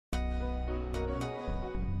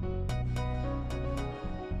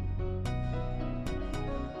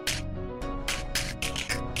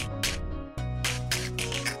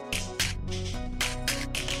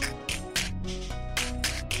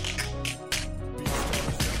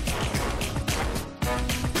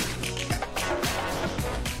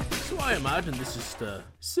I imagine this is just a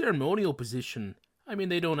ceremonial position. I mean,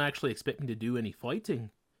 they don't actually expect me to do any fighting.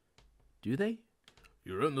 Do they?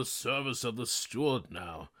 You're in the service of the steward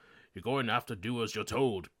now. You're going to have to do as you're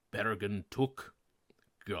told, Berrigan Took,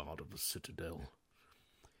 guard of the citadel.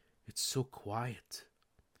 It's so quiet.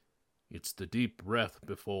 It's the deep breath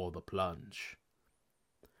before the plunge.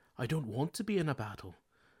 I don't want to be in a battle,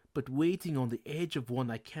 but waiting on the edge of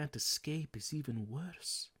one I can't escape is even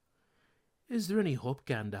worse. Is there any hope,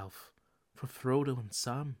 Gandalf, for Frodo and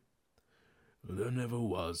Sam? There never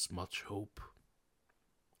was much hope.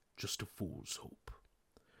 Just a fool's hope.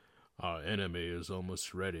 Our enemy is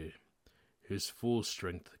almost ready. His full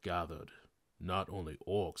strength gathered. Not only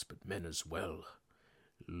orcs, but men as well.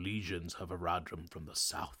 Legions have arrived from the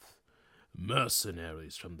south.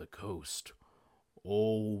 Mercenaries from the coast.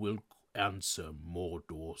 All will answer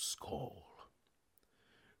Mordor's call.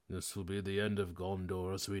 This will be the end of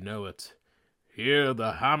Gondor as we know it. Here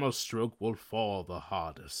the hammer stroke will fall the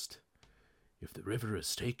hardest. If the river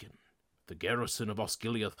is taken, the garrison of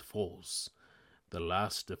Osgiliath falls, the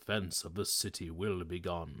last defense of the city will be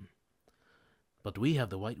gone. But we have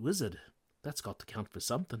the White Wizard. That's got to count for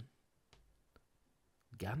something.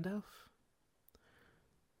 Gandalf?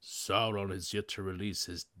 Sauron is yet to release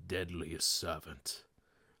his deadliest servant,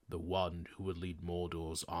 the one who will lead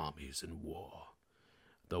Mordor's armies in war,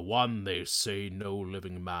 the one they say no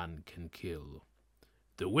living man can kill,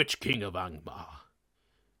 the Witch King of Angmar.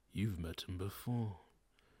 You've met him before.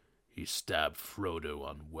 He stabbed Frodo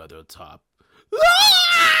on Weathertop.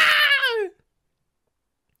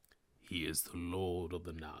 He is the Lord of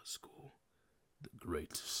the Nazgul, the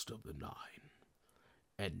greatest of the nine,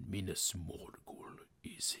 and Minas Morgul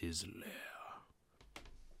is his lair.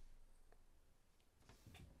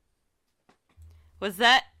 Was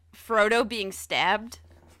that Frodo being stabbed?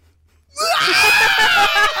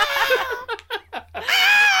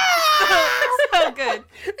 so good.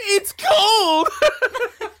 It's cold!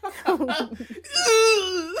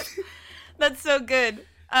 That's so good.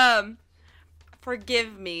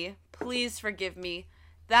 Forgive me. Please forgive me.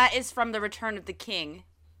 That is from The Return of the King.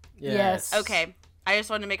 Yes. Okay. I just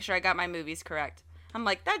wanted to make sure I got my movies correct. I'm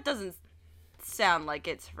like, that doesn't sound like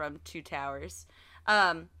it's from Two Towers.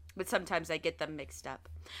 But sometimes I get them mixed up.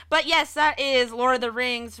 But yes, that is Lord of the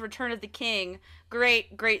Rings, Return of the King.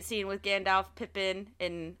 Great, great scene with Gandalf, Pippin,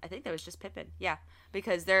 and I think that was just Pippin. Yeah,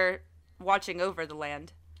 because they're watching over the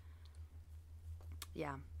land.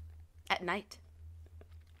 Yeah. At night.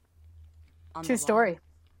 On True the story. lawn.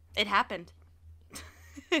 It happened.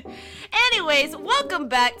 Anyways, welcome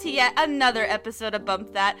back to yet another episode of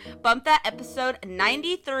Bump That. Bump That episode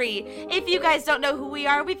 93. If you guys don't know who we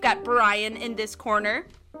are, we've got Brian in this corner.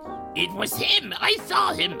 It was him! I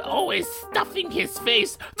saw him, always stuffing his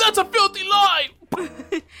face. That's a filthy lie!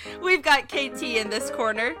 We've got KT in this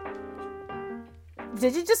corner.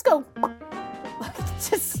 Did you just go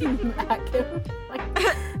just smack him? Like,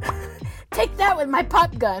 take that with my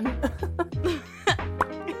pop gun.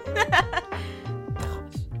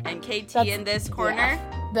 And KT in this corner.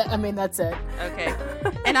 Yeah. I mean, that's it. Okay.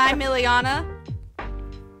 And I'm Ileana.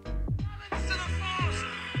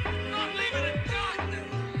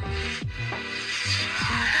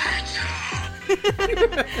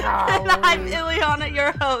 And I'm Ileana,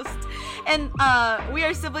 your host. And we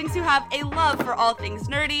are siblings who have a love for all things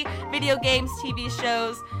nerdy, video games, TV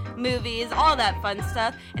shows, movies, all that fun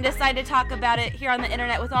stuff, and decided to talk about it here on the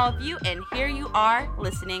internet with all of you, and here you are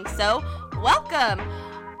listening. So, welcome!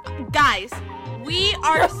 Guys, we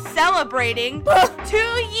are celebrating 2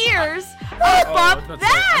 years of Bump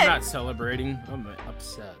That! I'm not celebrating. I'm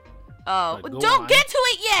upset. Oh, But go don't on. get to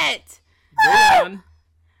it yet! Go on.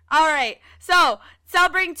 All right, so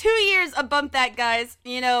celebrating 2 years of Bump That, guys.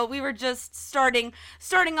 You know, we were just starting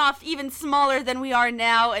off even smaller than we are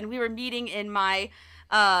now, and we were meeting in my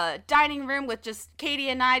dining room with just Katie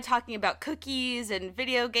and I talking about cookies and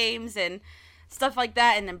video games and stuff like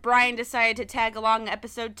that. And then Brian decided to tag along in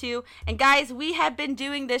episode 2. And guys, we have been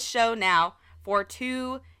doing this show now for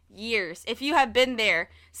 2 years. If you have been there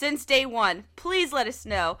since day one, please let us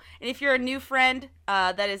know. And if you're a new friend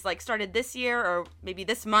that is like started this year or maybe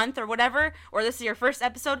this month or whatever, or this is your first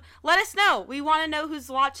episode, let us know. We want to know who's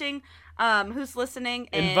watching, who's listening.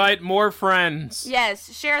 And Invite more friends.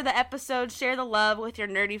 yes, share the episode, share the love with your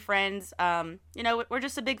nerdy friends. You know, we're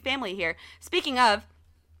just a big family here. Speaking of,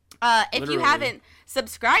 if you Literally. haven't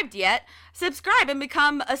subscribed yet, subscribe and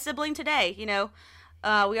become a sibling today. You know,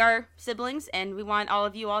 we are siblings, and we want all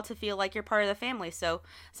of you all to feel like you're part of the family. So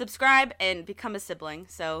subscribe and become a sibling.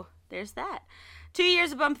 So there's that. 2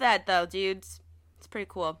 years of Bump That, though, dudes. It's pretty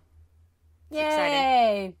cool.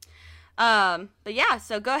 Yay! But yeah,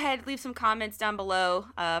 so go ahead, leave some comments down below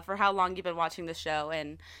for how long you've been watching the show,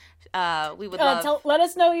 and we would love. Let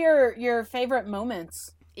us know your favorite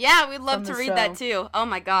moments. Yeah, we'd love to the read show. that too. Oh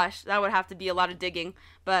my gosh, that would have to be a lot of digging,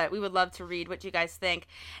 but we would love to read what you guys think.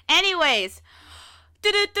 Anyways,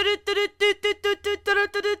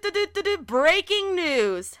 breaking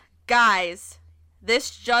news, guys.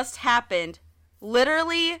 This just happened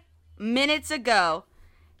literally minutes ago.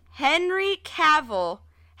 Henry Cavill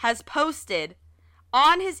has posted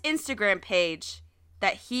on his Instagram page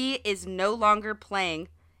that he is no longer playing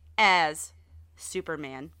as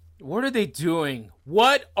Superman. What are they doing?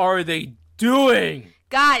 What are they doing?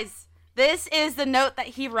 Guys, this is the note that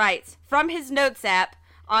he writes from his notes app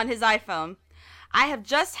on his iPhone. I have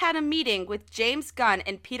just had a meeting with James Gunn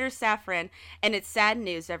and Peter Safran, and it's sad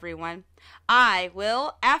news, everyone. I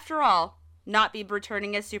will, after all, not be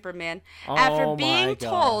returning as Superman. After being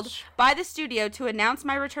told by the studio to announce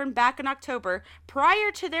my return back in October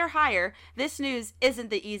prior to their hire, this news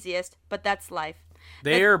isn't the easiest, but that's life.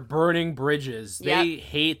 They're burning bridges. They Yep.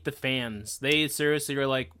 hate the fans. They seriously are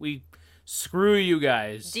like, we screw you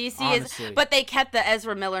guys. DC honestly. is, but they kept the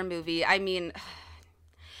Ezra Miller movie. I mean,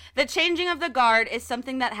 the changing of the guard is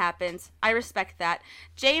something that happens. I respect that.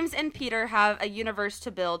 James and Peter have a universe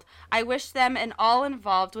to build. I wish them and all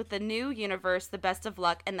involved with the new universe the best of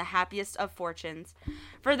luck and the happiest of fortunes.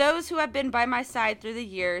 For those who have been by my side through the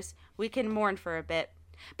years, we can mourn for a bit.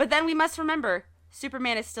 But then we must remember,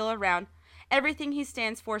 Superman is still around. Everything he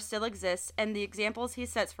stands for still exists, and the examples he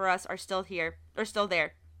sets for us are still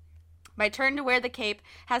there. My turn to wear the cape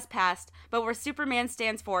has passed, but where Superman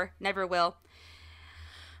stands for never will.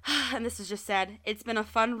 And this is just sad. It's been a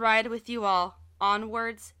fun ride with you all.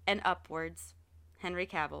 Onwards and upwards. Henry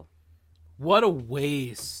Cavill. What a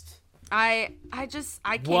waste. I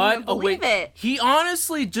can't even believe it. He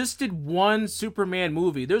honestly just did one Superman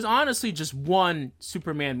movie. There's honestly just one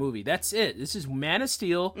Superman movie. That's it. This is Man of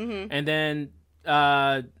Steel, and then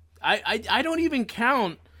I don't even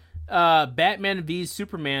count Batman v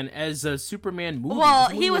Superman as a Superman movie. Well,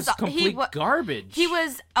 This movie was complete garbage. He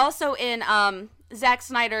was also in Zack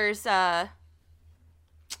Snyder's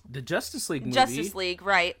the Justice League movie. Justice League,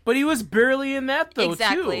 right? But he was barely in that though,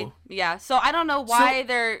 Exactly. too. Yeah. So I don't know why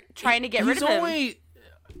they're trying to get rid of him.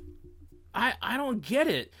 I don't get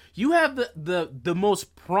it. You have the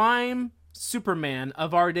most prime Superman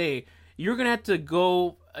of our day. You're gonna have to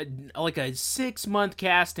go like a 6-month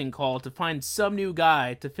casting call to find some new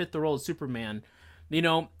guy to fit the role of Superman. You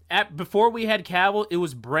know, before we had Cavill, it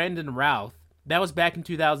was Brandon Routh. That was back in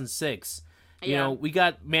 2006. You know, we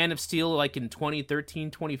got Man of Steel like in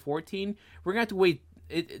 2013, 2014. We're going to have to wait.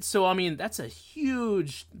 So, I mean, that's a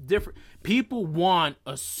huge difference. People want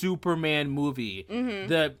a Superman movie.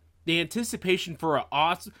 The anticipation for an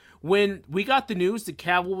awesome... When we got the news that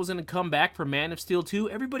Cavill was going to come back for Man of Steel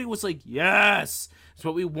 2, everybody was like, yes, that's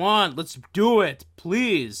what we want. Let's do it.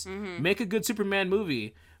 Please. Make a good Superman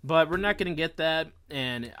movie. But we're not going to get that.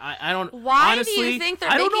 And I don't... Why honestly, do you think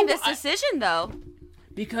they're making this decision, though?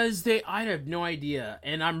 Because I have no idea,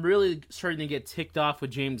 and I'm really starting to get ticked off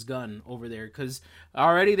with James Gunn over there, because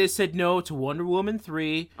already they said no to Wonder Woman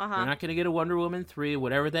 3. We're not going to get a Wonder Woman 3,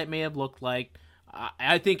 whatever that may have looked like.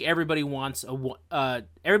 I think everybody wants to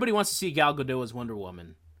see Gal Gadot as Wonder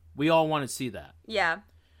Woman. We all want to see that. Yeah.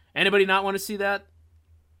 Anybody not want to see that?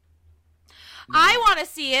 No. I want to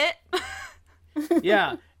see it.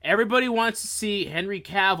 Yeah, everybody wants to see Henry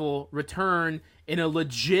Cavill return in a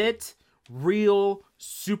legit, real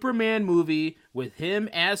Superman movie with him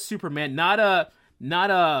as Superman, not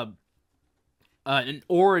an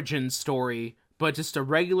origin story, but just a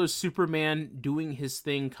regular Superman doing his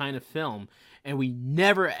thing kind of film. And we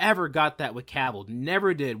never ever got that with Cavill.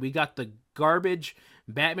 Never did. We got the garbage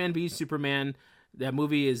Batman v Superman. That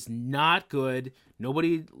movie is not good.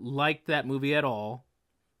 Nobody liked that movie at all.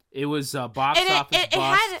 It was a box office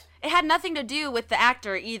bust. It had nothing to do with the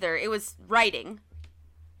actor either. It was writing.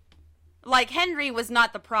 Like, Henry was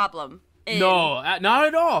not the problem. No, not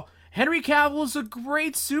at all. Henry Cavill is a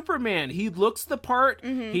great Superman. He looks the part.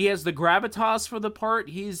 He has the gravitas for the part.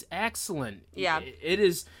 He's excellent. Yeah. It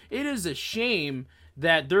is a shame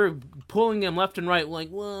that they're pulling him left and right. Like,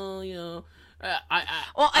 well, you know,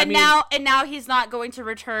 now he's not going to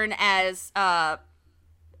return as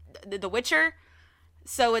the Witcher.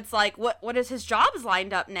 So it's like, what is his jobs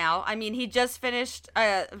lined up now? I mean, he just finished.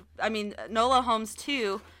 Nola Holmes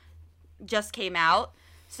 2 just came out.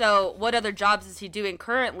 So what other jobs is he doing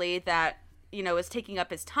currently that, you know, is taking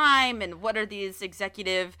up his time? And what are these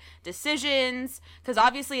executive decisions? Because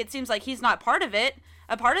obviously it seems like he's not a part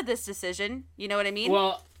of this decision. You know what I mean?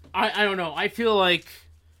 Well, I don't know. I feel like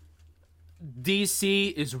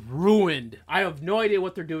DC is ruined. I have no idea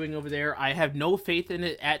what they're doing over there. I have no faith in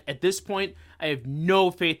it. At this point, I have no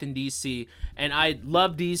faith in DC. And I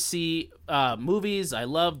love DC movies. I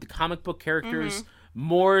love the comic book characters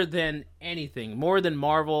more than anything, more than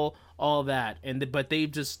Marvel, all that. But they've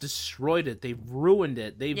just destroyed it. They've ruined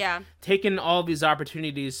it. They've taken all these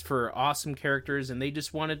opportunities for awesome characters, and they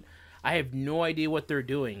just wanted. I have no idea what they're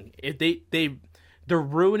doing. If they're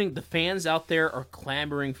ruining, the fans out there are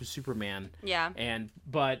clamoring for Superman. Yeah.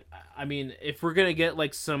 But I mean, if we're gonna get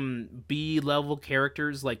like some B-level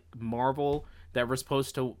characters like Marvel that we're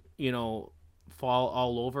supposed to, fall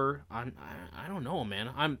all over, I don't know, man.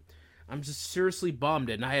 I'm just seriously bummed,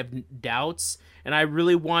 and I have doubts, and I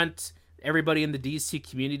really want everybody in the DC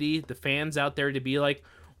community, the fans out there, to be like,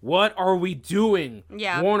 what are we doing?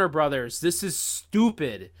 Yeah. Warner Brothers, this is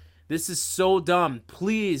stupid. This is so dumb.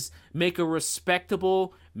 Please make a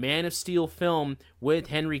respectable Man of Steel film with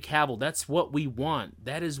Henry Cavill. That's what we want.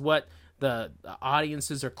 That is what the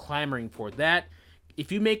audiences are clamoring for. That, if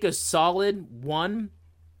you make a solid one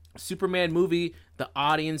Superman movie, the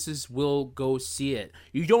audiences will go see it.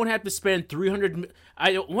 You don't have to spend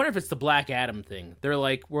I wonder if it's the Black Adam thing. They're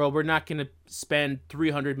like, well, we're not going to spend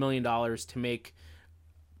 $300 million to make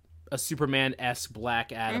a Superman-esque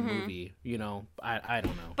Black Adam movie. I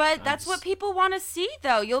don't know. But that's what people want to see,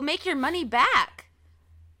 though. You'll make your money back.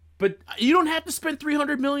 But you don't have to spend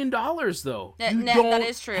 $300 million, though. That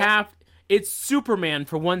is true. It's Superman,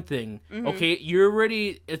 for one thing. Okay,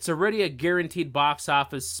 it's already a guaranteed box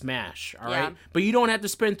office smash. All right, but you don't have to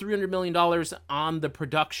spend $300 million on the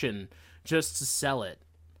production just to sell it.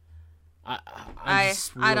 I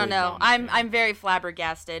don't know. I'm very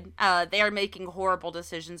flabbergasted. They are making horrible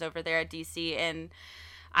decisions over there at DC, and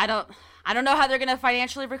I don't know how they're gonna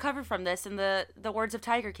financially recover from this. In the words of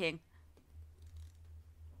Tiger King.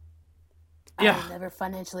 I will never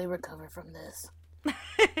financially recover from this.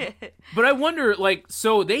 But I wonder,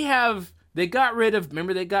 so they got rid of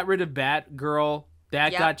Batgirl.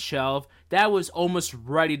 That got shelved. That was almost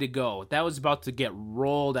ready to go. That was about to get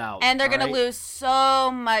rolled out. And they're going to lose so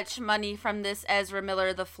much money from this Ezra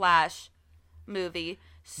Miller The Flash movie.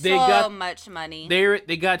 Much money.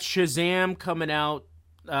 They got Shazam coming out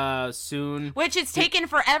soon. Which it's taken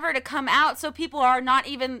forever to come out, so people are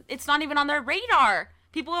it's not even on their radar.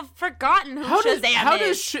 People have forgotten who Shazam is. How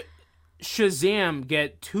does Shazam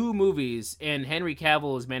get 2 movies and Henry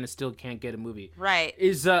Cavill as Man of Steel can't get a movie? Right.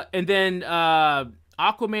 And then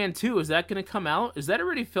Aquaman 2, is that going to come out? Is that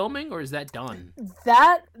already filming or is that done?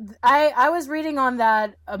 That I was reading on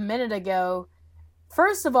that a minute ago.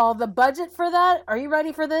 First of all, the budget for that, are you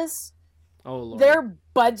ready for this? Oh Lord. Their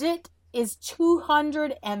budget is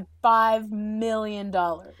 $205 million.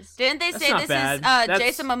 Didn't they say this bad. is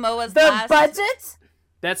Jason Momoa's the last budget?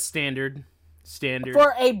 That's standard.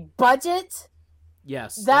 For a budget?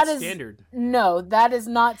 Yes, that's standard. No, that is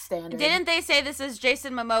not standard. Didn't they say this is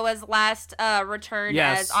Jason Momoa's last return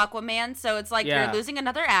as Aquaman? So it's like you're losing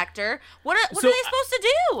another actor. What are they supposed to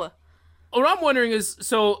do? What I'm wondering is,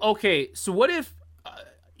 so what if,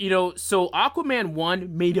 so Aquaman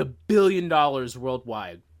 1 made $1 billion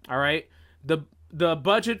worldwide, all right? The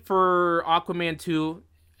budget for Aquaman 2,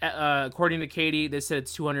 according to Katie, they said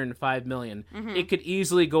it's $205 million. It could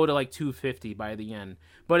easily go to like $250 by the end.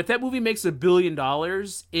 But if that movie makes $1 billion,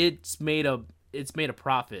 it's made a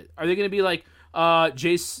profit. Are they going to be like,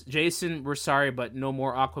 Jason, we're sorry, but no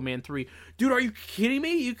more Aquaman 3? Dude, are you kidding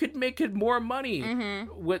me? You could make it more money.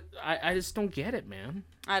 I just don't get it, man.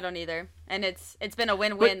 I don't either. And it's been a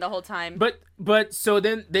win-win the whole time. But so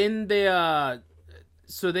then they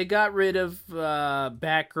got rid of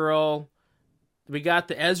Batgirl. We got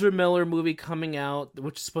the Ezra Miller movie coming out,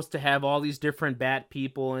 which is supposed to have all these different Bat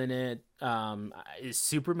people in it. Is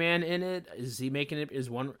Superman in it? Is he making it? Is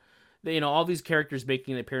one, all these characters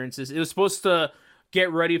making appearances. It was supposed to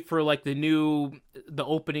get ready for like the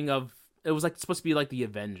opening of. It was like supposed to be like the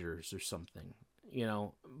Avengers or something,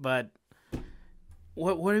 But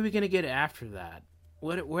what are we gonna get after that?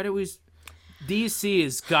 What are we? DC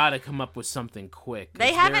has got to come up with something quick.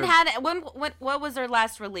 They haven't had it. What was their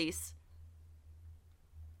last release?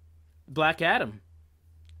 Black Adam.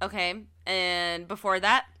 Okay, and before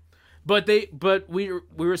that? But we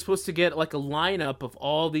were supposed to get like a lineup of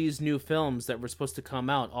all these new films that were supposed to come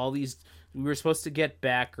out. We were supposed to get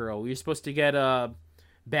Batgirl. We were supposed to get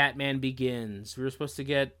Batman Begins. We were supposed to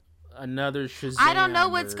get another Shazam. I don't know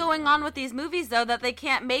what's going on with these movies though, that they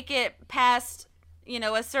can't make it past,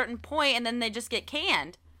 a certain point and then they just get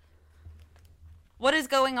canned. What is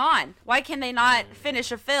going on? Why can they not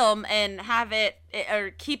finish a film and have it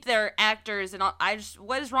or keep their actors and all?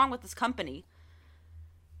 What is wrong with this company?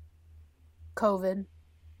 COVID.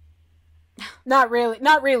 Not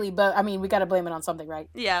really, but I mean, we got to blame it on something, right?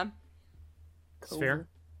 Yeah. It's fair.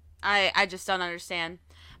 I just don't understand.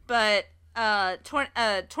 But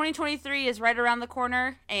 2023 is right around the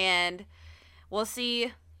corner, and we'll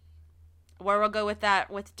see where we'll go with that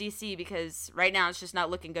with DC, because right now it's just not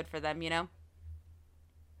looking good for them, you know?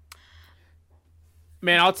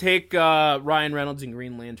 Man, I'll take Ryan Reynolds and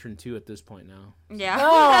Green Lantern 2 at this point now. Yeah.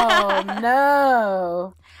 Oh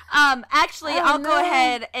no. Actually, Oh, I'll go no.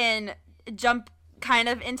 ahead and jump kind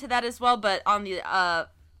of into that as well, but on the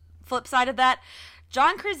flip side of that,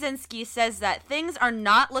 John Krasinski says that things are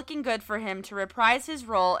not looking good for him to reprise his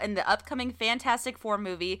role in the upcoming Fantastic Four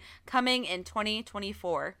movie coming in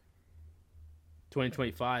 2024.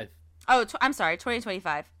 2025. Oh, I'm sorry,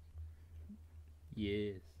 2025.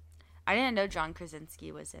 Yes. I didn't know John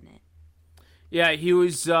Krasinski was in it. Yeah, he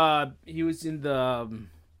was in the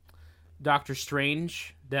Doctor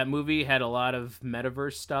Strange. That movie had a lot of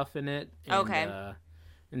metaverse stuff in it. And, Okay.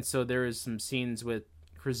 And so there is some scenes with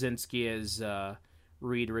Krasinski as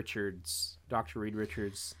Reed Richards, Dr. Reed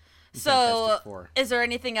Richards. in So, Fantastic Four. is there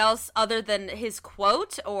anything else other than his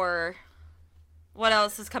quote, or what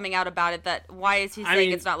else is coming out about it? That why is he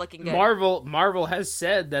saying it's not looking good? Marvel has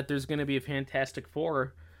said that there's going to be a Fantastic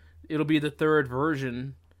Four. It'll be the third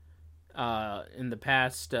version in the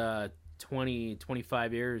past 20,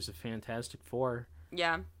 25 years of Fantastic Four.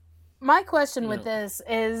 Yeah. My question with this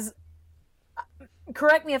is,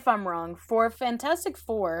 correct me if I'm wrong, for Fantastic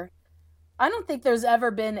Four, I don't think there's ever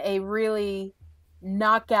been a really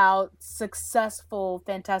knockout, successful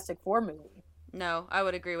Fantastic Four movie. No, I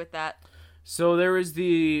would agree with that. So there was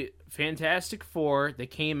the Fantastic Four that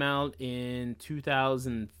came out in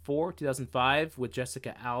 2004, 2005 with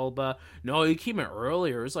Jessica Alba. No, it came out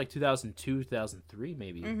earlier. It was like 2002, 2003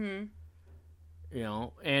 maybe. Mm-hmm. You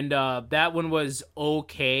know, and that one was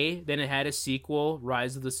okay. Then it had a sequel,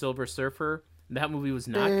 Rise of the Silver Surfer. That movie was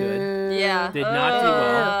not good. Yeah. Did not do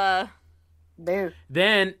well. Boo.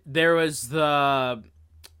 Then there was the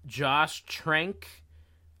Josh Trank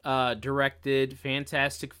directed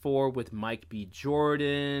Fantastic Four with Mike B.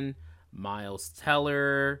 Jordan, Miles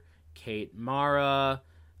Teller, Kate Mara.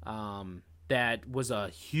 That was a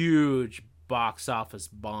huge box office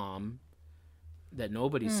bomb that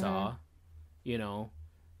nobody saw. You know,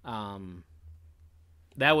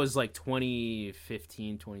 that was like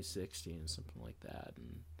 2015, 2016, something like that.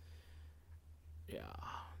 And yeah,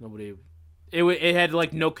 nobody. It had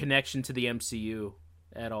like no connection to the MCU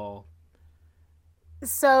at all.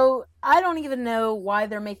 So I don't even know why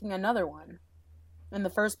they're making another one in the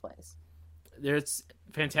first place. There's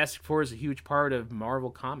Fantastic Four is a huge part of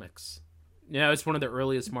Marvel Comics. Yeah, it's one of the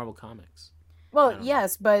earliest Marvel comics. Well,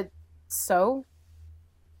 yes, but so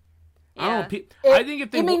I don't know. It- I think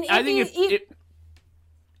if they, I mean, I if think you-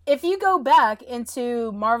 if you go back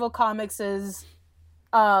into Marvel Comics'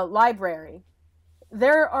 library,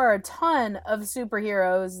 there are a ton of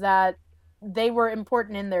superheroes that they were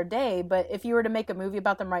important in their day, but if you were to make a movie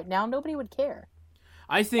about them right now, nobody would care.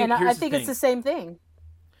 I think, And I here's think the it's thing. the same thing.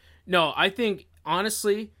 No, I think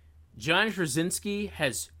honestly, John Krasinski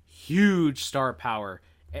has huge star power.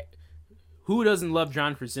 Who doesn't love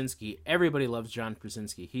John Krasinski? Everybody loves John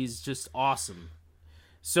Krasinski. He's just awesome.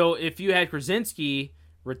 So if you had Krasinski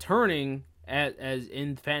returning as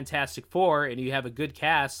in Fantastic Four, and you have a good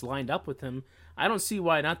cast lined up with him, I don't see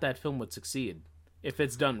why not that film would succeed if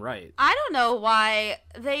it's done right. I don't know why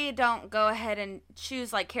they don't go ahead and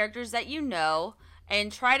choose like characters that you know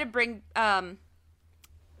and try to bring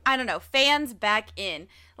I don't know, fans back in.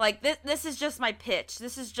 Like this is just my pitch.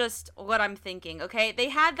 This is just what I'm thinking, okay? They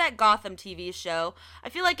had that Gotham TV show. I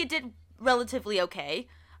feel like it did relatively okay.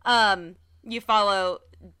 You follow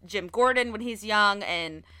Jim Gordon when he's young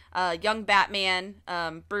and young Batman,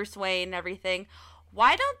 Bruce Wayne and everything.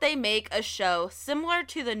 Why don't they make a show similar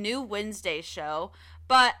to the new Wednesday show,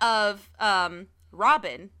 but of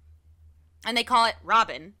Robin? And they call it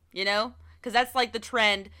Robin, you know? Because that's like the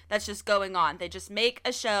trend that's just going on. They just make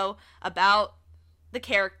a show about the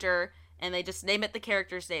character, and they just name it the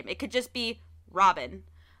character's name. It could just be Robin.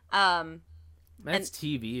 That's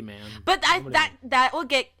TV, man. But that will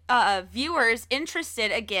get viewers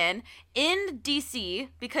interested again in DC,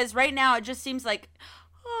 because right now it just seems like,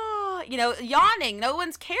 yawning. No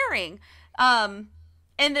one's caring. And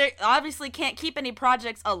they obviously can't keep any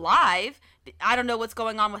projects alive. I don't know what's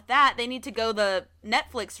going on with that. They need to go the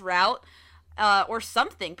Netflix route or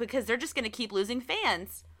something, because they're just going to keep losing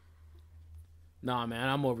fans. Nah, man,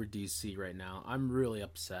 I'm over DC right now. I'm really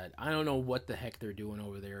upset. I don't know what the heck they're doing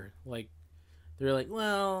over there. Like, they're like,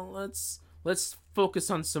 well, let's focus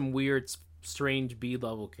on some weird, strange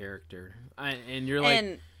B-level character. And you're like,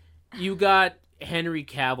 And you got Henry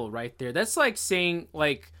Cavill right there. That's like saying,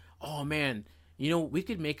 like, oh man, we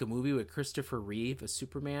could make a movie with Christopher Reeve as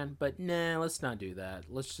Superman, but nah, let's not do that.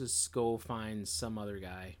 Let's just go find some other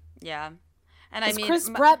guy. Yeah. And Has Chris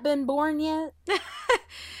Pratt been born yet?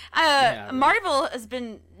 Marvel has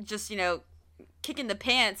been just, kicking the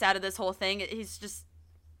pants out of this whole thing. He's just,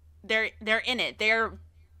 they're in it.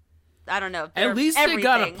 I don't know. At least everything. They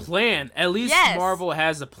got a plan. At least yes. Marvel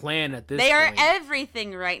has a plan at this point. They are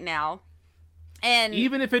everything right now. And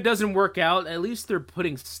even if it doesn't work out, at least they're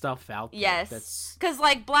putting stuff out there. Yes. Because,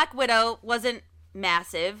 like, Black Widow wasn't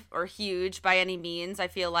massive or huge by any means, I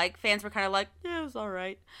feel like. Fans were kind of like, yeah, it was all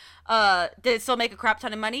right. Did it still make a crap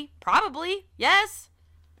ton of money? Probably. Yes.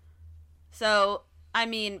 So, I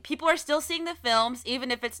mean, people are still seeing the films, even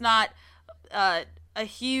if it's not a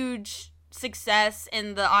huge success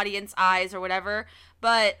in the audience eyes or whatever.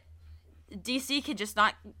 But DC can just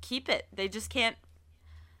not keep it. They just can't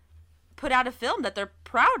put out a film that they're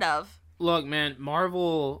proud of. Look, man,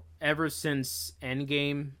 Marvel, ever since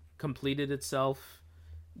Endgame completed itself,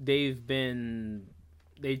 they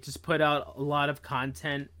just put out a lot of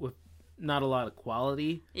content with not a lot of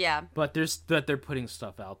quality. Yeah. But they're putting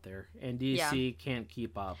stuff out there, and DC can't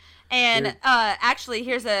keep up. And actually,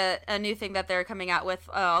 here's a new thing that they're coming out with.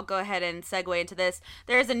 I'll go ahead and segue into this.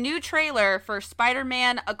 There's a new trailer for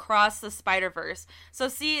Spider-Man Across the Spider-Verse. So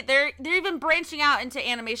see, they're even branching out into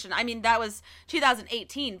animation. I mean, that was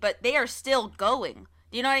 2018, but they are still going.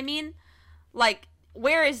 Do you know what I mean? Like,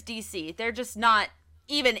 where is DC? They're just not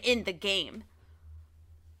even in the game.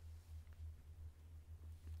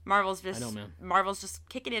 Marvel's just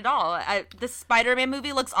kicking it all. The Spider-Man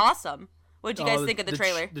movie looks awesome. What'd you guys think of the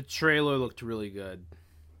trailer? The trailer looked really good.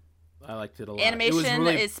 I liked it a lot. Animation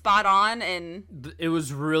is spot on, and it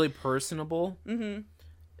was really personable. Mm-hmm.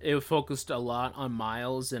 It focused a lot on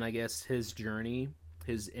Miles and I guess his journey,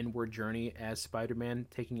 his inward journey as Spider-Man,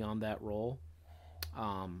 taking on that role.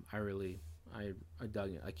 I dug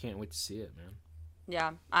it. I can't wait to see it, man.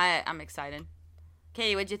 Yeah, I'm excited.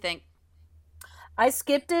 Katie, what'd you think? I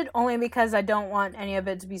skipped it only because I don't want any of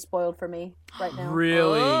it to be spoiled for me right now.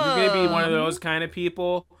 Really? Oh. You're going to be one of those kind of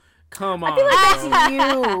people? Come on. I feel like that's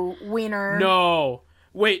you, Wiener. No.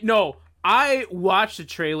 Wait, no. I watched the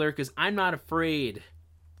trailer because I'm not afraid.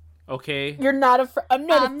 Okay? You're not afraid. I'm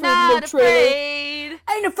not afraid of no trailer.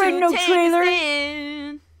 I ain't afraid of no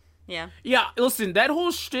trailer. Yeah. Yeah, listen, that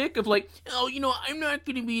whole shtick of like, I'm not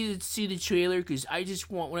going to be to see the trailer because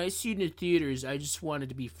when I see it in the theaters, I just want it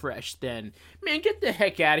to be fresh then. Man, get the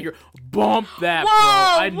heck out of here. Bump that, bro.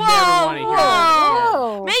 I never want to hear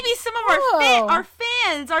that. Maybe some of our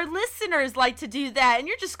fans, our listeners like to do that, and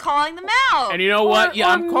you're just calling them out. And you know what? Yeah,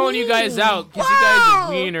 I'm calling you guys out because you guys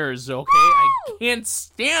are wieners, okay? I can't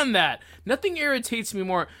stand that. Nothing irritates me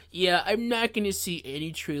more. Yeah, I'm not going to see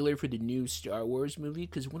any trailer for the new Star Wars movie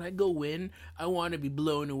because when I go in, I want to be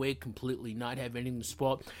blown away completely, not have anything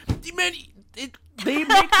spoiled. Man, they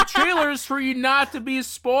make the trailers for you not to be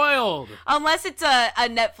spoiled. Unless it's a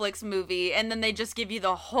Netflix movie, and then they just give you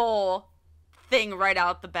the whole thing right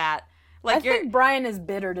out the bat. Like I think Brian is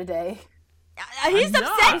bitter today. He's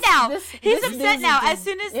upset now. He's upset now. As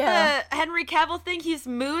soon as the Henry Cavill thing, his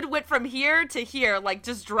mood went from here to here, like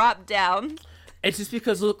just dropped down. It's just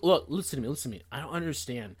because look, listen to me. I don't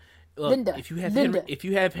understand. Look, Linda, if you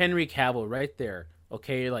have Henry Cavill right there,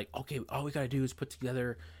 okay, you're like, okay, all we gotta do is put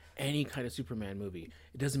together any kind of Superman movie.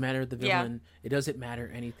 It doesn't matter the villain. It doesn't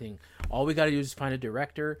matter anything. All we gotta do is find a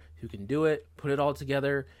director who can do it, put it all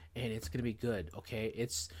together, and it's gonna be good. Okay,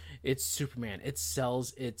 it's Superman. It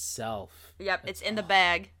sells itself. Yep, it's in the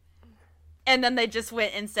bag. And then they just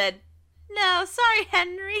went and said, "No, sorry,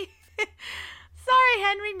 Henry. Sorry,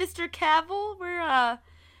 Henry, Mr. Cavill.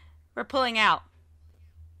 We're pulling out."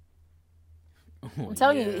 I'm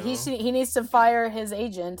telling you, he needs to fire his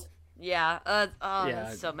agent. Yeah.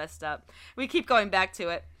 That's so messed up. We keep going back to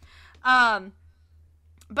it.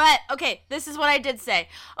 But, okay, this is what I did say.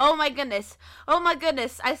 Oh my goodness.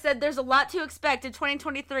 I said there's a lot to expect in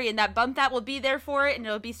 2023, and that Bump That will be there for it, and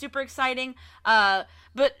it'll be super exciting.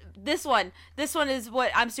 But this one is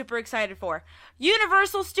what I'm super excited for.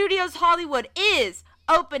 Universal Studios Hollywood is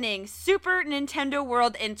opening Super Nintendo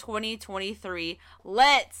World in 2023.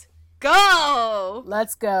 Let's go!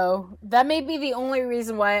 Let's go. That may be the only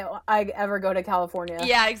reason why I ever go to California.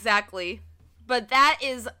 Yeah, exactly. But that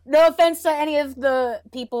is... No offense to any of the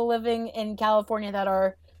people living in California that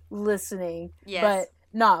are listening. Yes. But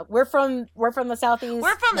Nah, we're from the southeast.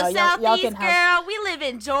 We're from the y'all southeast, girl. We live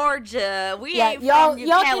in Georgia. We ain't y'all from you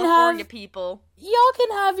can California have- people. Y'all can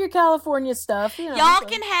have your California stuff. You know, Y'all so-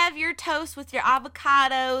 can have your toast with your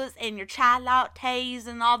avocados and your chai lattes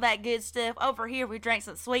and all that good stuff. Over here, we drank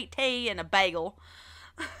some sweet tea and a bagel.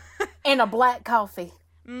 and a black coffee.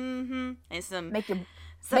 Mm-hmm. And some Make your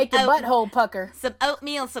some butthole pucker. some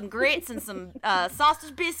oatmeal, some grits, and some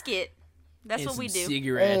sausage biscuit. That's And what we some do.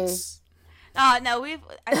 Cigarettes. No,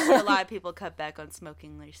 I see a lot of people cut back on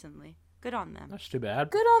smoking recently. Good on them. That's too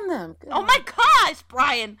bad. Good on them. Good Oh on my gosh,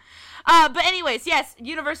 Brian. But anyways, yes,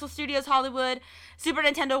 Universal Studios Hollywood, Super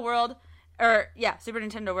Nintendo World, Super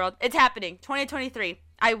Nintendo World. It's happening, 2023.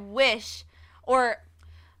 I wish, or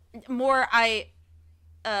more, I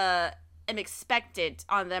am expected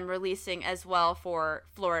on them releasing as well for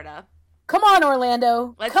Florida. Come on,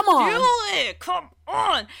 Orlando. Let's Come on. do it. Come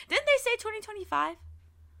on. Didn't they say 2025?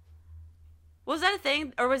 Was that a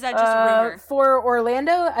thing, or was that just a rumor? For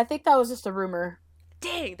Orlando, I think that was just a rumor.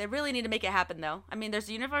 Dang, they really need to make it happen, though. I mean, there's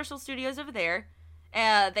Universal Studios over there.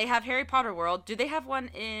 They have Harry Potter World. Do they have one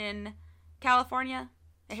in California?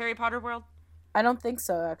 A Harry Potter World? I don't think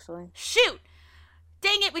so, actually. Shoot!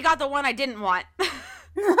 Dang it, we got the one I didn't want.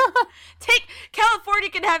 California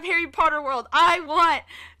can have Harry Potter World. I want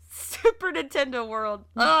Super Nintendo World.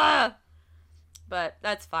 Ugh. But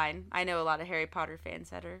that's fine. I know a lot of Harry Potter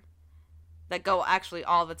fans that go actually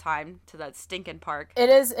all the time to that stinking park. It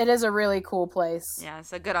is a really cool place. Yeah,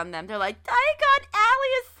 so good on them. They're like, oh my god, Allie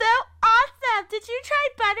is so awesome. Did you try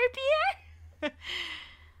butterbeer?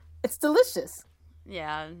 It's delicious.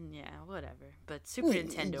 yeah, whatever. But Super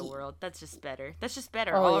Nintendo World, that's just better. That's just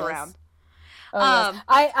better Oh, all yes. around. Oh, yes.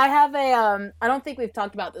 I have a I don't think we've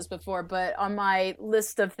talked about this before, but on my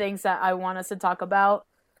list of things that I want us to talk about,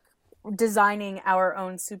 designing our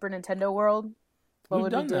own Super Nintendo World. What We've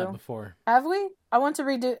would done we do? that before. Have we? I want to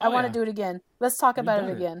redo. I Oh, want to yeah. do it again. Let's talk about done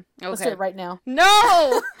it it. again. Let's do Okay. it right now.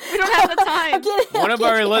 No! We don't have the time. I'm kidding, One I'm of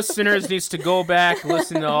our kidding. listeners needs to go back,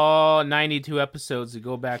 listen to all 92 episodes, to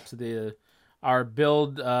go back to our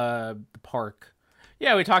build park.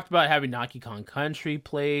 Yeah, we talked about having Donkey Kong Country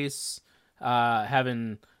Place,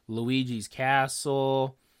 having Luigi's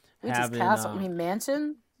Castle, Luigi's having Castle. I mean,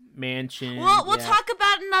 mansion. Mansion. We'll yeah. talk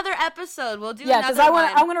about another episode. We'll do Yeah, because another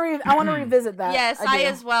I one. want to revisit that. Yes, do. I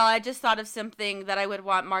as well. I just thought of something that I would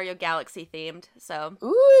want Mario Galaxy themed. So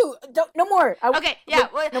Ooh, no more. okay, yeah,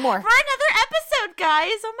 no more. for another episode,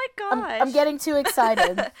 guys. Oh my gosh, I'm getting too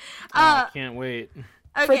excited Oh, I can't wait.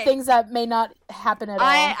 for okay. things that may not happen at all.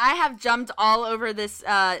 I have jumped all over this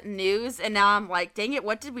news, and now I'm like, dang it,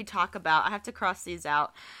 what did we talk about? I have to cross these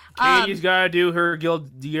out. Katie's got to do her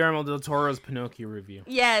Guillermo del Toro's Pinocchio review.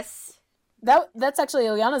 Yes, That's actually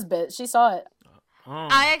Ileana's bit. She saw it. Oh,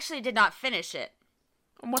 I actually did not finish it.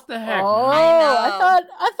 what the heck? Oh, man? know.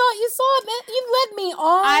 I thought you saw it, man. You led me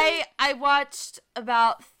on. I watched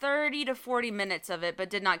about 30 to 40 minutes of it, but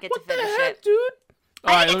did not get What to the finish heck, it. dude?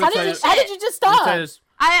 I didn't Alright, get let me to tell How you- did you just let me stop? tell you this.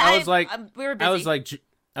 I was like- we were busy.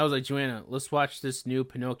 I was like, Joanna, let's watch this new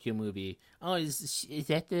Pinocchio movie. Oh, is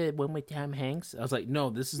that the one with Tom Hanks? I was like, no,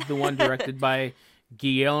 this is the one directed by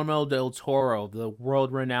Guillermo del Toro, the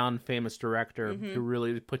world-renowned famous director who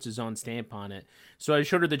really puts his own stamp on it. So I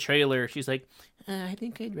showed her the trailer. She's like, I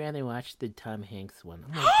think I'd rather watch the Tom Hanks one.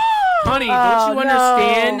 I'm like, honey, don't you no.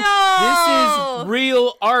 understand? No! This is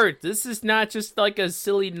real art. This is not just like a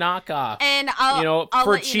silly knockoff. And I'll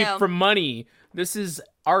for let cheap, you know. for money. This is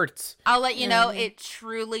art. I'll let you know it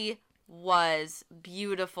truly was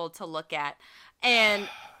beautiful to look at. And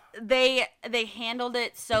they handled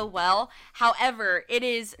it so well. However, it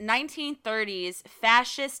is 1930s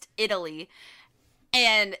fascist Italy,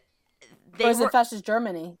 and they Or is were it fascist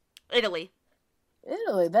Germany? Italy.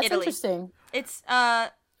 Italy. That's Italy. interesting. It's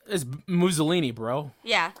It's Mussolini, bro.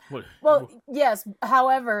 yeah, What? Well, yes.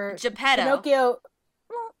 However, Geppetto. Pinocchio.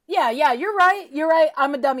 Well, yeah. You're right.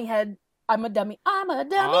 I'm a dummy head. I'm a dummy head.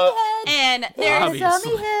 And I'm there's a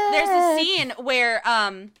Obviously. dummy head. there's a scene where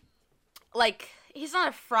like he's not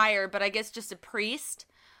a friar, but I guess just a priest.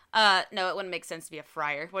 No, it wouldn't make sense to be a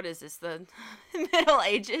friar. What is this? The Middle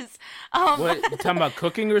Ages? What? You talking about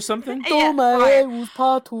cooking or something? Yeah, Toma friar. eus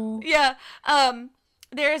patu. Yeah.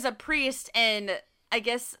 There is a priest, and I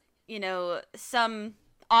guess some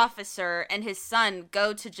officer and his son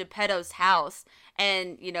go to Geppetto's house,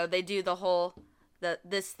 and they do the whole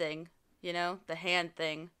this thing, the hand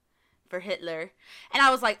thing for Hitler, and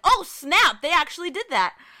I was like, oh snap, they actually did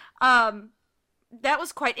that. That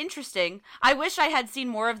was quite interesting. I wish I had seen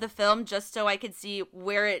more of the film just so I could see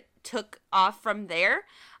where it took off from there.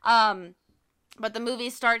 But the movie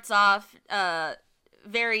starts off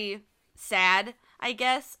very sad. I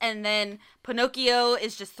guess. And then Pinocchio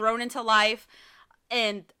is just thrown into life.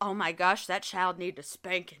 And, oh my gosh, that child needed a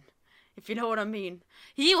spanking, if you know what I mean.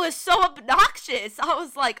 He was so obnoxious. I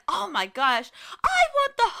was like, oh my gosh, I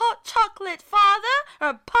want the hot chocolate, father,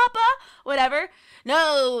 or papa, whatever.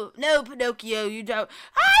 No, Pinocchio, you don't.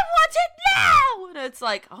 I want it now! And it's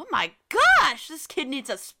like, oh my gosh, this kid needs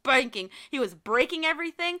a spanking. He was breaking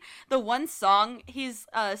everything. The one song he's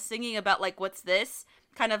singing about, like, what's this?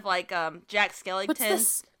 Kind of like Jack Skellington. What's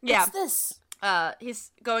this? Yeah. What's this?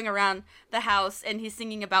 He's going around the house and he's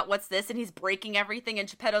singing about what's this, and he's breaking everything, and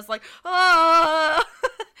Geppetto's like, oh,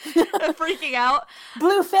 freaking out.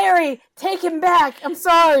 Blue Fairy, take him back. I'm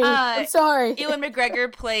sorry. I'm sorry. Ewan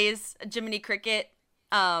McGregor plays Jiminy Cricket,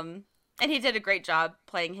 and he did a great job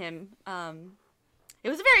playing him. It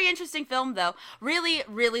was a very interesting film, though. Really,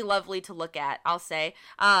 really lovely to look at, I'll say.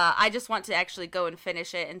 I just want to actually go and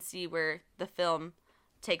finish it and see where the film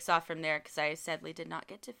takes off from there, because I sadly did not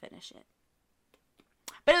get to finish it.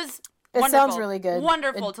 But it was wonderful. It sounds really good.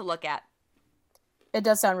 Wonderful to look at. It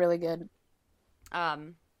does sound really good.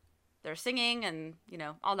 They're singing and,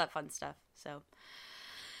 all that fun stuff. So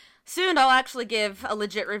soon I'll actually give a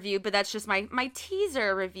legit review, but that's just my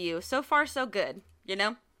teaser review. So far, so good,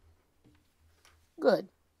 Good.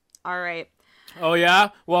 All right. Oh,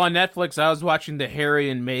 yeah? Well, on Netflix, I was watching the Harry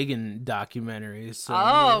and Meghan documentary. So,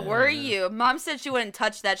 oh, were you? Mom said she wouldn't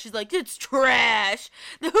touch that. She's like, it's trash.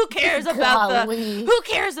 Who cares about Who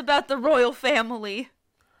cares about the royal family?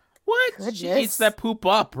 What? Goodness. She eats that poop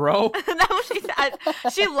up, bro. No,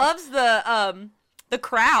 she loves the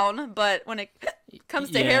crown, but when it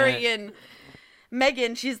comes to Harry and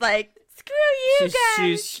Meghan, she's like, screw you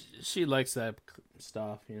guys. She likes that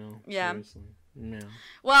stuff, Yeah. Seriously. Yeah.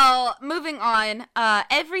 Well, moving on,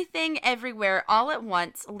 Everything Everywhere All at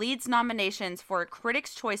Once leads nominations for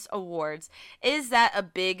Critics' Choice Awards. Is that a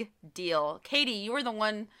big deal? Katie, you were the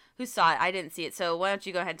one who saw it. I didn't see it, so why don't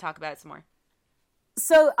you go ahead and talk about it some more?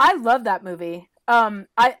 So I love that movie.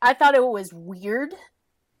 I thought it was weird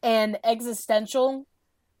and existential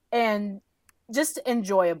and just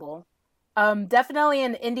enjoyable. Definitely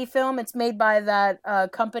an indie film. It's made by that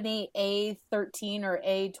company A13 or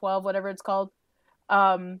A12, whatever it's called.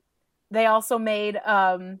 They also made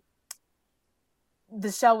The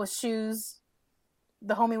Shell with Shoes,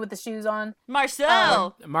 the homie with the shoes on.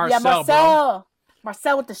 Marcel! Marcel, Bro.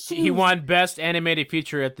 Marcel with the shoes. He won Best Animated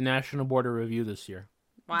Feature at the National Board of Review this year.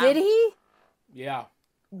 Wow. Did he? Yeah.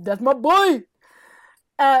 That's my boy.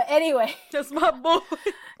 Anyway. That's my boy.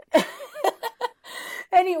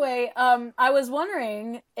 Anyway, I was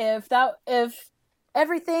wondering if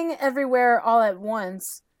Everything Everywhere All at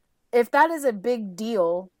Once, if that is a big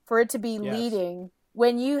deal for it to be leading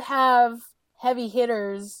when you have heavy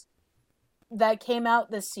hitters that came out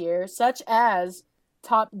this year, such as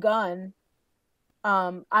Top Gun.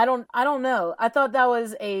 I don't know. I thought that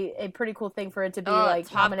was a pretty cool thing for it to be Top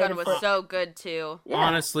nominated Gun was so good too. Yeah.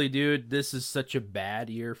 Honestly, dude, this is such a bad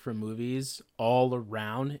year for movies all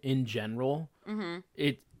around in general. Mm-hmm.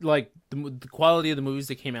 It the quality of the movies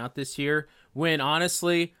that came out this year, when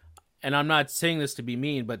honestly, and I'm not saying this to be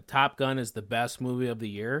mean, but Top Gun is the best movie of the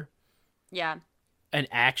year. Yeah. An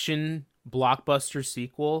action blockbuster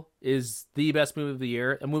sequel is the best movie of the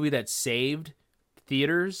year. A movie that saved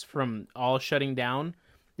theaters from all shutting down.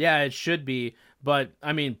 Yeah, it should be. But,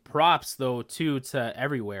 I mean, props, though, too, to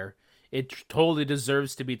Everywhere. It totally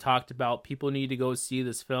deserves to be talked about. People need to go see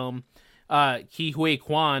this film. Ke Huy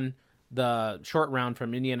Quan, the short round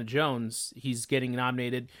from Indiana Jones, he's getting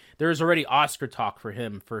nominated. There's already Oscar talk for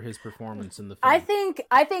him for his performance in the film. I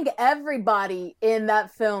think everybody in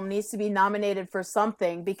that film needs to be nominated for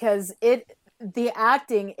something because the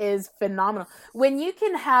acting is phenomenal. When you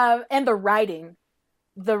can have, and the writing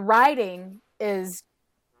is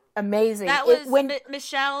amazing. That was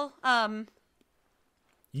Michelle.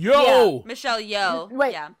 Michelle Yeoh.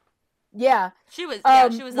 Wait. Yeah. Yeah. She was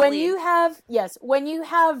the when lead. When you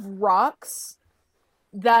have rocks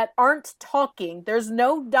that aren't talking, there's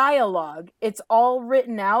no dialogue, it's all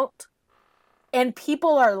written out, and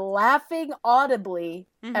people are laughing audibly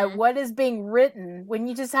at what is being written. When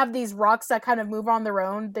you just have these rocks that kind of move on their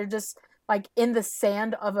own, they're just like in the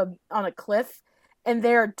sand on a cliff, and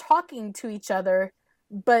they're talking to each other,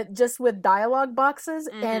 but just with dialogue boxes,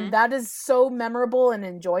 and that is so memorable and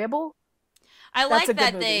enjoyable. I like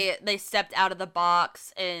that they stepped out of the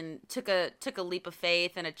box and took a leap of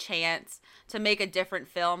faith and a chance to make a different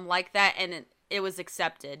film like that, and it was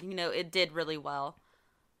accepted. It did really well.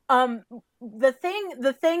 The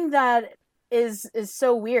thing that is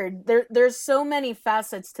so weird. There's so many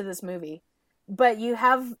facets to this movie, but you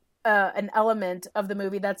have an element of the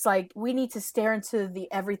movie that's like, we need to stare into the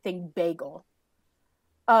everything bagel.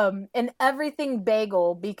 and everything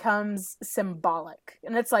bagel becomes symbolic.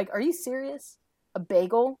 And it's like, are you serious? A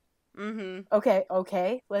bagel? Mm-hmm.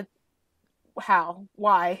 Okay. How?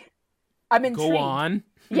 Why? I'm intrigued. Go on.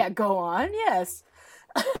 Yeah, go on. Yes.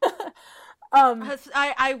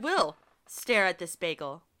 I will stare at this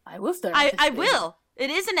bagel. I will start. I will. It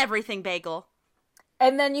is an everything bagel.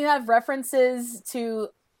 And then you have references to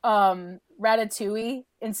Ratatouille.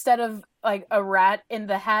 Instead of like a rat in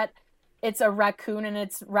the hat, it's a raccoon, and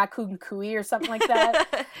it's raccoon cooey or something like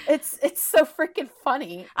that. it's so freaking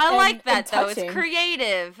funny. I like that though. It's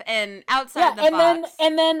creative and outside the box.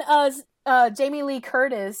 And then Jamie Lee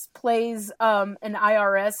Curtis plays an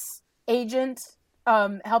IRS agent,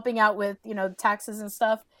 helping out with taxes and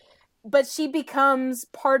stuff. But she becomes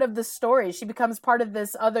part of the story. She becomes part of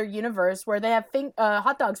this other universe where they have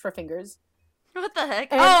hot dogs for fingers. What the heck?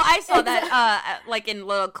 I saw that like in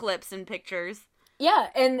little clips and pictures. Yeah,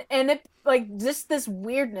 and it like just this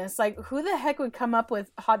weirdness. Like, who the heck would come up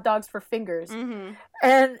with hot dogs for fingers? Mm-hmm.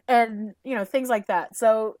 And things like that.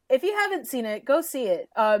 So if you haven't seen it, go see it.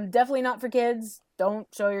 Definitely not for kids. Don't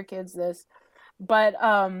show your kids this. But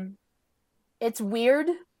it's weird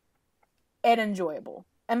and enjoyable.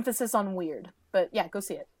 Emphasis on weird, but yeah, go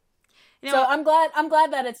see it. So I'm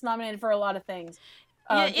glad that it's nominated for a lot of things.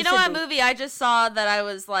 You know what movie I just saw that I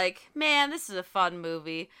was like, man, this is a fun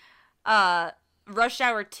movie. Rush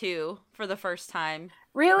Hour 2 for the first time.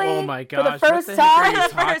 Really? Oh my gosh! For the first what the heck time? are you For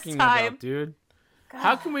the first talking time. about, dude? God.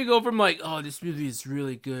 How can we go from like, oh, this movie is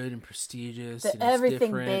really good and prestigious, to and everything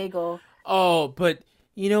different. bagel? Oh, but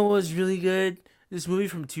you know what was really good? This movie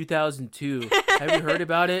from 2002. Have you heard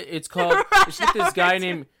about it? It's called. It's with this guy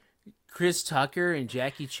named Chris Tucker and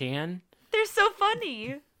Jackie Chan. They're so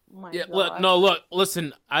funny. Oh my Yeah. gosh.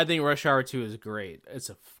 Listen. I think Rush Hour 2 is great. It's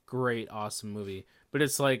a great, awesome movie. But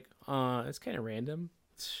it's like, it's kind of random.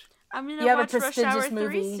 I'm gonna You have a watch Rush prestigious Hour 3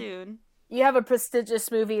 movie. soon. You have a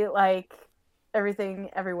prestigious movie like Everything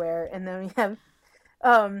Everywhere, and then you have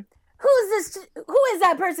who is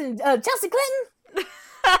that person? Chelsea Clinton?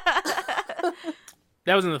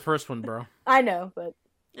 That was in the first one, bro. I know, but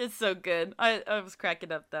It's so good. I was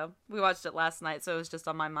cracking up though. We watched it last night, so it was just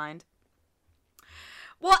on my mind.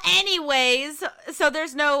 Well, anyways, so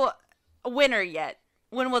there's no winner yet.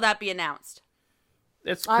 When will that be announced?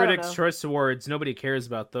 It's I don't Critics' know. Choice Awards. Nobody cares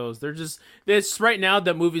about those. It's right now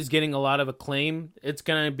that movie's getting a lot of acclaim. It's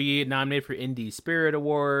gonna be nominated for Indie Spirit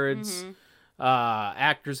Awards,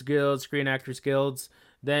 Actors Guild, Screen Actors Guilds.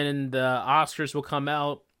 Then the Oscars will come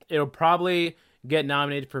out. It'll probably get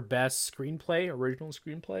nominated for Best Screenplay, Original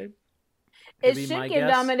Screenplay. it should get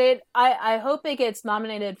nominated. I hope it gets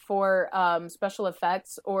nominated for special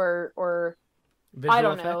effects or Visual I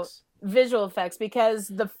don't effects. know, visual effects, because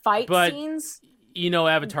the fight But- scenes. You know,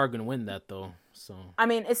 Avatar gonna win that though. So I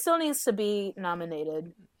mean, it still needs to be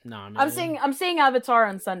nominated. nominated. I'm seeing Avatar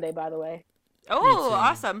on Sunday, by the way. Oh, too.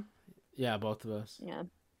 awesome. Yeah, both of us. Yeah.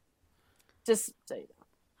 Just so you know.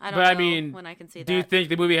 I don't But know I mean, when I can see Do you that. think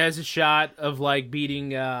the movie has a shot of like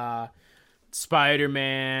beating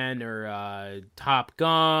Spider-Man or Top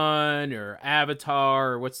Gun or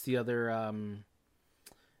Avatar or what's the other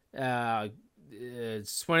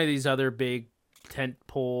it's one of these other big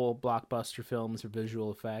tentpole blockbuster films for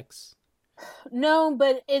visual effects? No,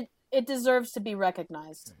 but it deserves to be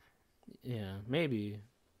recognized. Yeah, maybe,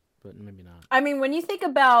 but maybe not. I mean, when you think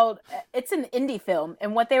about it's an indie film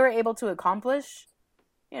and what they were able to accomplish,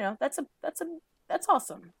 that's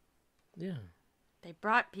awesome. Yeah. They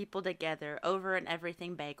brought people together over an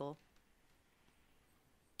everything bagel.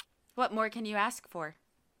 What more can you ask for?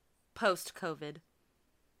 Post-COVID.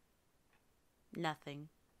 Nothing.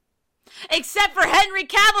 Except for Henry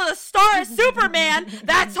Cavill, the star of Superman.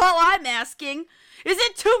 That's all I'm asking. Is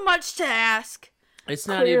it too much to ask? It's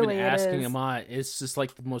not Clearly even it asking is. a lot. It's just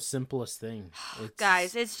like the most simplest thing.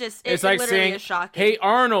 Guys, it's just, It's it like literally saying, is shocking. "Hey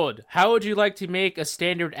Arnold, how would you like to make a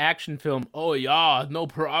standard action film?" "Oh yeah, no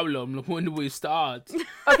problem. When do we start?"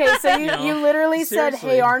 Okay, so you, know, you literally said, seriously.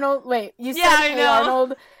 "Hey Arnold." Wait, you Yeah, said, I "Hey know.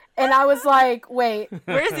 Arnold," and I was like, "Wait."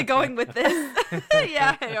 Where is he going with this?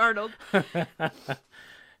 Yeah, hey, Arnold.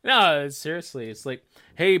 No, seriously, it's like,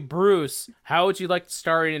 "Hey Bruce, how would you like to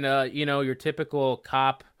star in your typical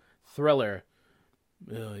cop thriller?"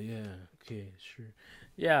 "Oh yeah, okay, sure."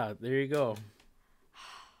 Yeah, there you go.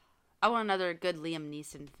 I want another good Liam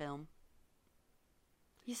Neeson film.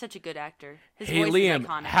 He's such a good actor. His Hey voice Liam, is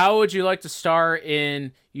iconic. how would you like to star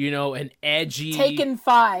in an edgy Taken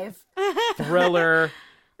 5. thriller,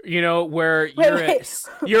 where wait.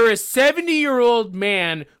 you're a 70-year-old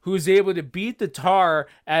man who's able to beat the tar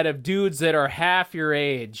out of dudes that are half your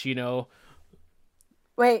age,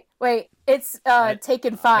 Wait. It's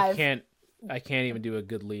Taken I 5. can't. I can't even do a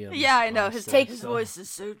good Liam. Yeah, I know. honestly, His voice is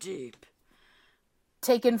so deep.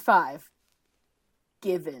 Taken 5.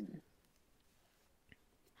 Given.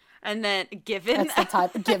 And then Given. That's the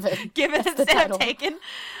type of Given. Given That's the instead title. of Taken.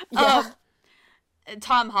 Yeah.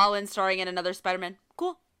 Tom Holland starring in another Spider-Man.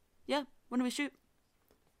 Cool. Yeah. When do we shoot?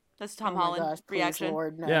 That's Tom Oh my Holland gosh, please, reaction.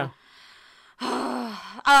 Lord, no. Yeah.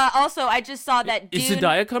 Also, I just saw that Dune. Is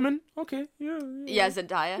Zendaya coming? Okay. Yeah. Yeah,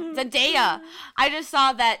 Zendaya. Zendaya. I just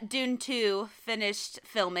saw that Dune 2 finished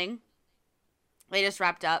filming. They just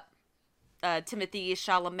wrapped up. Timothy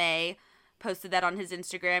Chalamet posted that on his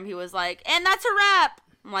Instagram. He was like, and that's a wrap.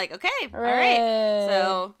 I'm like, okay, all right. Hooray.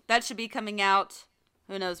 So that should be coming out.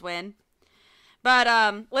 Who knows when. But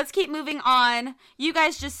let's keep moving on. You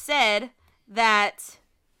guys just said that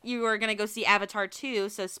you were going to go see Avatar 2.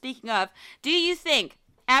 So speaking of, do you think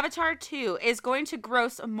Avatar 2 is going to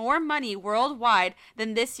gross more money worldwide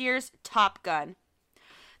than this year's Top Gun?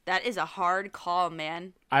 That is a hard call,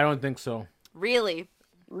 man. I don't think so. Really?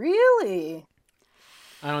 Really?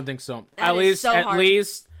 I don't think so. That is so hard.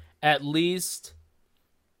 At least,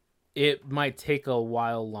 it might take a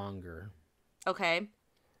while longer. Okay.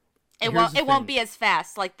 Here's It the won't thing. be as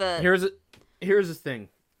fast like the. Here's the thing.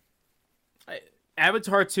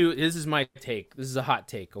 Avatar 2, this is my take. This is a hot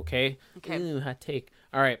take, okay? Okay. Ooh, hot take.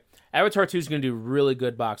 All right. Avatar 2 is going to do really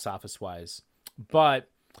good box office-wise. But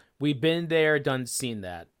we've been there, seen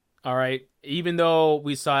that. All right? Even though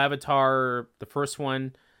we saw Avatar, the first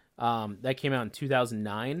one, that came out in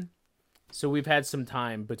 2009. So we've had some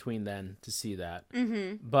time between then to see that.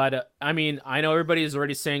 Mm-hmm. But, I mean, I know everybody is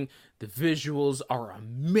already saying the visuals are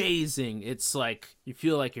amazing. It's like you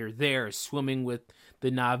feel like you're there swimming with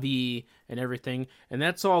the Na'vi and everything. And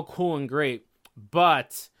that's all cool and great.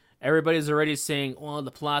 But everybody's already saying, oh, the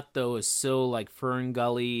plot, though, is so like Fern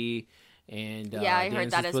Gully and Yeah, I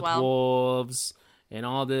heard that Dances as with well. Wolves and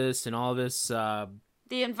all this.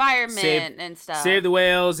 The environment and stuff. Save the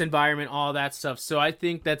whales, environment, all that stuff. So I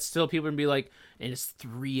think that still people are going to be like, and it's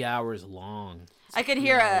 3 hours long. It's I could 3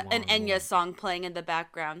 hear hour an long Enya movie. song playing in the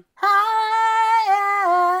background.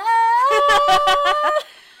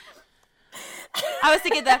 I was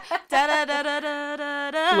thinking that da da da da da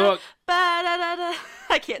da da. Look. Ba, da, da, da.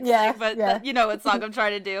 I can't Yeah, sing, but yeah. you know what song I'm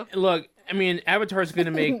trying to do. Look, I mean, Avatar's going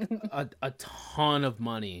to make a ton of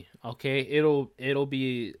money, okay? It'll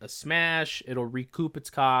be a smash. It'll recoup its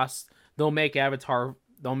cost. They'll make Avatar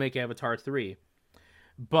 3.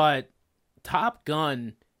 But Top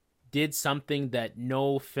Gun did something that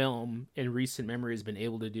no film in recent memory has been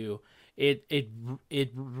able to do. It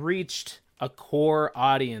reached a core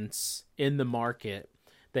audience in the market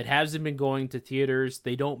that hasn't been going to theaters.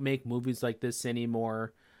 They don't make movies like this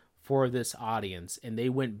anymore for this audience, and they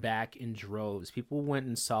went back in droves. People went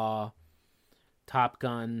and saw Top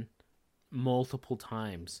Gun multiple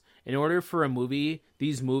times. In order for in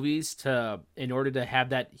order to have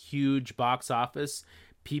that huge box office,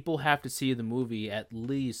 people have to see the movie at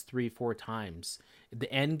least 3-4 times.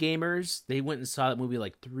 The end gamers, they went and saw that movie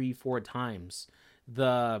like 3-4 times.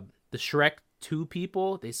 The Shrek 2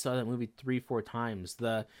 people, they saw that movie 3-4 times.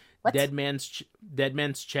 The What? Dead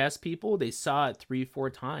Man's Chess people, they saw it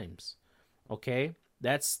 3-4 times. Okay,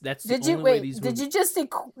 that's the Did only you way wait? these Did movies. you just did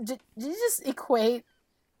you just equate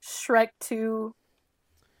Shrek to?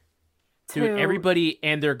 Dude, everybody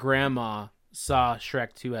and their grandma saw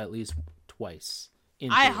Shrek 2 at least twice.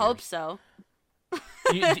 I hope so.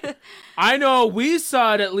 I know we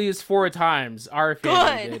saw it at least 4 times. Our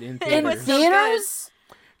family Good. did in It in was theaters. so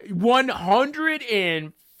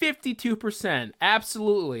theaters. 152%.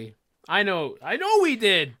 Absolutely. I know we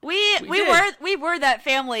did. We did. were that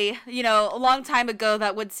family, you know, a long time ago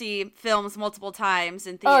that would see films multiple times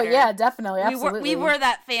in Oh theater. yeah, definitely, absolutely. We were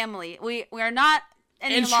that family. We are not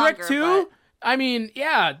any And longer. Shrek 2, I mean,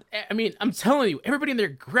 yeah. I mean, I'm telling you, everybody and their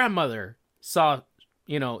grandmother saw,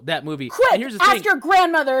 that movie. Quick, And here's the ask thing. your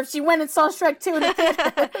grandmother if she went and saw Shrek 2 in the theater.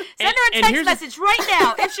 Send her a and text here's the- message right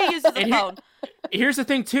now if she uses a And here- phone. Here's the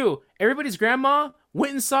thing, too. Everybody's grandma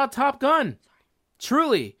went and saw Top Gun.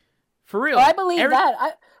 Truly. For real. I believe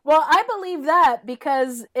that. I believe that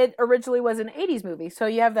because it originally was an 80s movie, so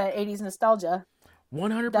you have that 80s nostalgia.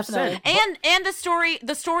 100%. Definitely. And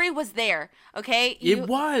the story was there. Okay, It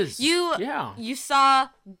was. You saw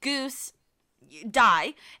Goose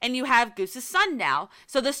die, and you have Goose's son now.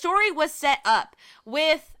 So the story was set up.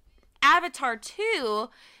 With Avatar 2,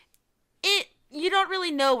 you don't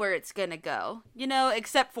really know where it's gonna go,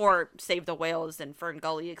 except for Save the Whales and Fern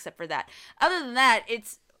Gully, except for that. Other than that,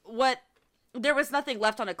 there was nothing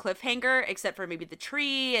left on a cliffhanger except for maybe the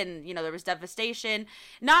tree, and there was devastation.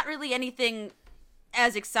 Not really anything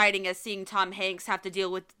as exciting as seeing Tom Hanks have to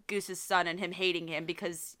deal with Goose's son and him hating him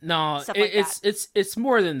because No, stuff like it's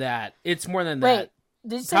more than that. It's more than Wait, that.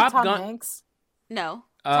 did you say Top Tom Gun- Hanks? no.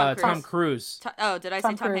 Tom Cruise. Did I Tom say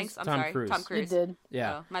Tom Cruise. Hanks? I'm Tom sorry. Cruise. Tom Cruise. You did.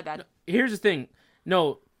 Yeah. Oh, my bad. Here's the thing.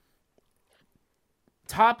 No,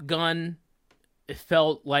 Top Gun, it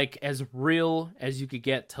felt like as real as you could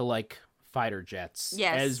get to like fighter jets.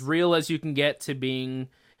 Yes. As real as you can get to being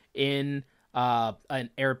in an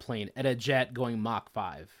airplane at a jet going Mach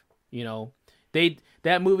 5. You know,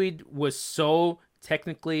 that movie was so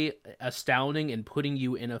technically astounding in putting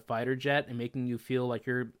you in a fighter jet and making you feel like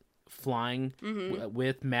you're flying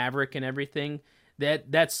with Maverick and everything.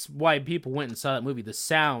 That's why people went and saw that movie. The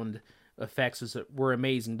sound effects were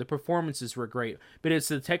amazing. The performances were great, but it's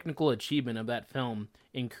the technical achievement of that film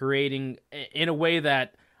in creating in a way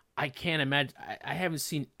that I can't imagine. I haven't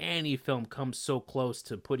seen any film come so close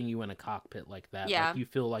to putting you in a cockpit like that. Yeah. Like you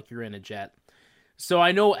feel like you're in a jet. So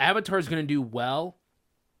I know Avatar is going to do well,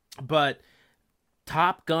 but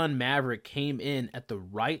Top Gun Maverick came in at the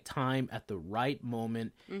right time, at the right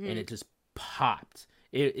moment, and it just popped.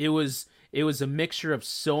 It was a mixture of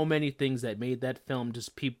so many things that made that film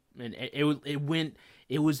just and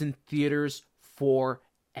it was in theaters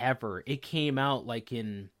forever. It came out like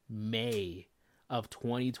in May of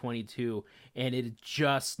 2022, and it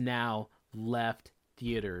just now left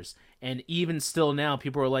theaters. And even still now,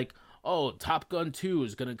 people are like, oh, Top Gun 2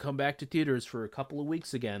 is going to come back to theaters for a couple of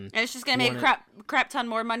weeks again. And it's just going to make a crap ton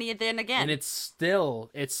more money than again. And it's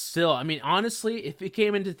still, I mean, honestly, if it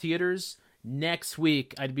came into theaters next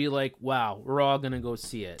week, I'd be like, wow, we're all going to go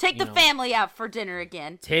see it. Take the family out for dinner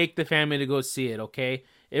again. Take the family to go see it, okay?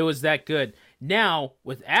 It was that good. Now,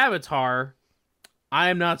 with Avatar,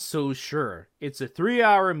 I'm not so sure. It's a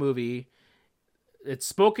 3-hour movie. It's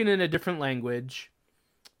spoken in a different language.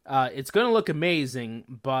 It's going to look amazing,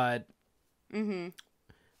 but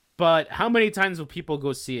but how many times will people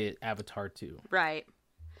go see it, Avatar 2? Right.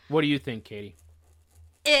 What do you think, Katie?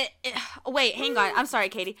 Wait, hang on. I'm sorry,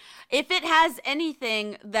 Katie. If it has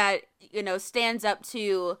anything that, stands up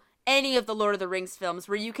to any of the Lord of the Rings films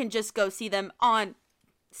where you can just go see them on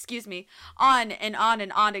and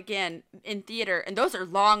on again in theater, and those are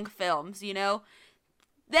long films,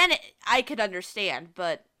 then I could understand,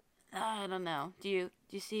 but I don't know. Do you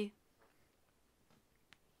see?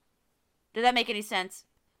 Did that make any sense?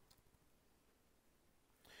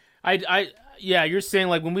 Yeah, you're saying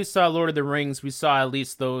like when we saw Lord of the Rings, we saw at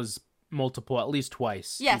least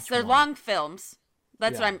twice. Yes, they're one. long films.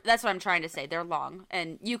 That's Yeah. what I'm trying to say. They're long,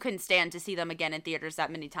 and you can stand to see them again in theaters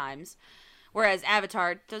that many times. Whereas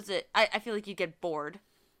Avatar I feel like you get bored.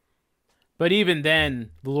 But even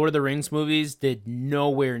then, the Lord of the Rings movies did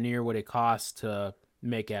nowhere near what it cost to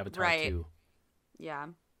make Avatar 2. Yeah.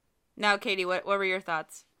 Now, Katie, what were your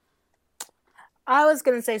thoughts? I was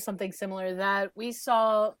going to say something similar, that we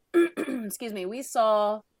saw, we've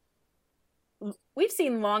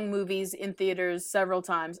seen long movies in theaters several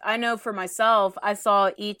times. I know for myself, I saw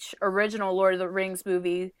each original Lord of the Rings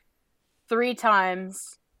movie 3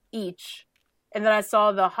 times each. And then I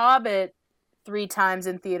saw The Hobbit 3 times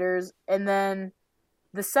in theaters. And then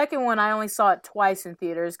the second one, I only saw it twice in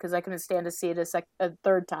theaters because I couldn't stand to see it a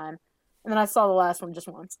third time. And then I saw the last one just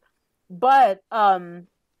once. But,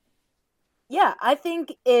 yeah, I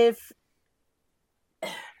think it's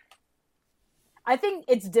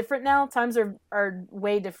different now. Times are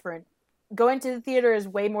way different. Going to the theater is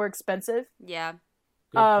way more expensive. Yeah.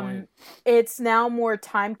 Good point. It's now more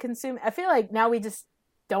time consuming. I feel like now we just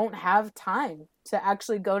don't have time to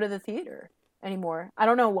actually go to the theater anymore. I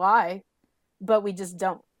don't know why, but we just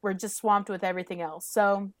don't. We're just swamped with everything else.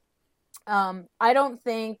 So, I don't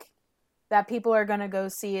think that people are going to go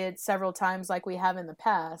see it several times like we have in the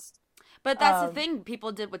past. But that's the thing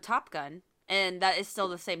people did with Top Gun, and that is still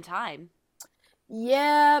the same time.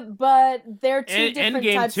 Yeah, but they're two different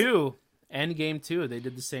types. Endgame 2, they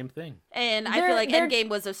did the same thing. And I feel like Endgame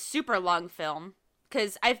was a super long film,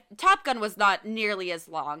 because Top Gun was not nearly as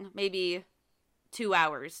long, maybe 2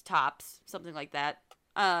 hours tops, something like that.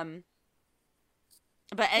 But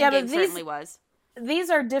Endgame certainly was. These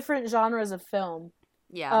are different genres of film.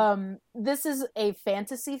 Yeah. This is a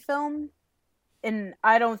fantasy film, and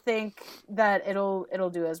I don't think that it'll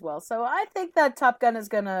do as well. So I think that Top Gun is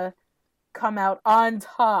gonna come out on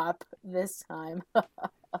top this time.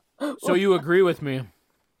 So you agree with me?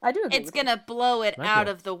 I do agree. It's gonna blow it Thank out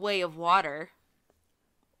you. of the way of water.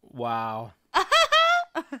 Wow.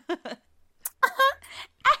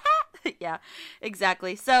 Yeah,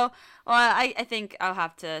 exactly. So, I think I'll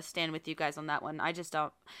have to stand with you guys on that one. I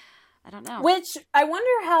don't know. Which I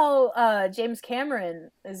wonder how James Cameron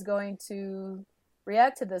is going to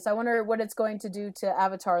react to this. I wonder what it's going to do to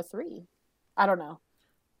Avatar 3. I don't know.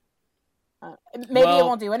 Maybe it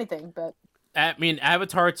won't do anything, but... I mean,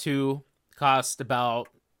 Avatar 2 cost about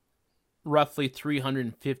roughly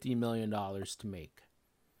 $350 million to make.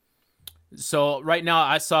 So right now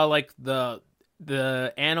I saw like the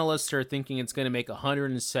analysts are thinking it's going to make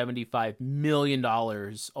 $175 million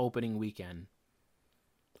opening weekend.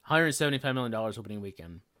 $175 million opening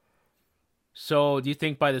weekend. So do you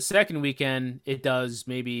think by the second weekend it does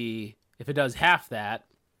maybe, if it does half that,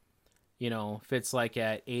 if it's like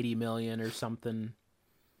at 80 million or something,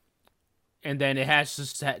 and then it has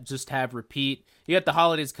to just have repeat. You got the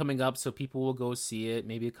holidays coming up, so people will go see it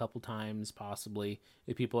maybe a couple times, possibly,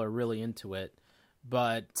 if people are really into it.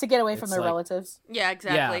 But to get away from their relatives. Yeah,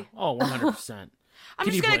 exactly. Yeah. Oh, 100%. I'm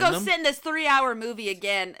just going to go sit in this 3-hour movie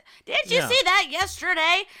again. Did you see that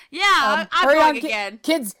yesterday? Yeah, I'm going again.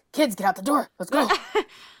 Kids, get out the door. Let's go.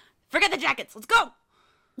 Forget the jackets. Let's go.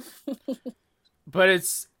 But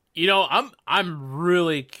it's, I'm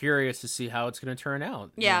really curious to see how it's going to turn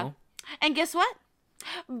out. Yeah. And guess what?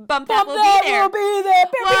 Bump That will be there. We'll be there.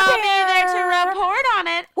 We'll be there to report on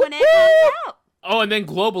it when it comes out. Oh, and then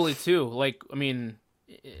globally, too. Like, I mean,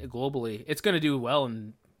 globally. It's going to do well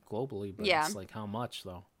globally, but it's like how much,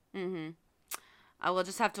 though? Mm-hmm. I will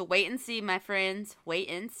just have to wait and see, my friends. Wait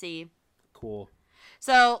and see. Cool.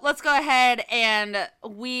 So let's go ahead, and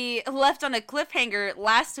we left on a cliffhanger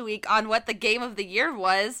last week on what the game of the year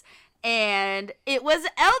was, and it was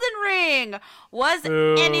Elden Ring. Was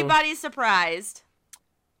anybody surprised?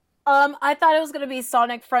 I thought it was gonna be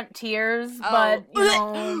Sonic Frontiers, but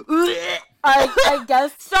I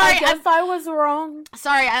guess I was wrong.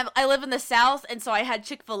 Sorry, I live in the South, and so I had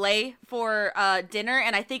Chick-fil-A for dinner,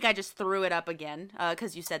 and I think I just threw it up again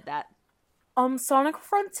because you said that. Sonic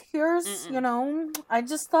Frontiers, I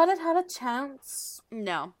just thought it had a chance.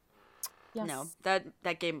 No. Yes. No,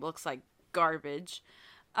 that game looks like garbage.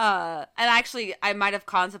 And actually, I might have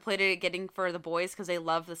contemplated it getting for the boys because they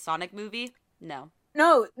love the Sonic movie. No.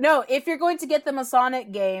 No. If you're going to get them a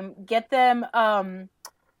Sonic game, get them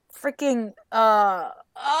freaking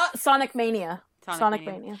Sonic Mania. Sonic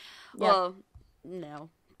Mania. Yeah. Well, no.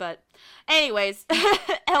 But anyways,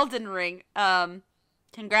 Elden Ring.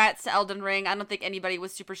 Congrats to Elden Ring. I don't think anybody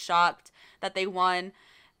was super shocked that they won.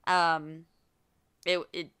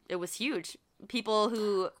 It was huge. People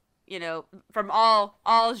who, from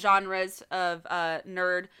all genres of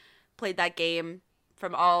nerd played that game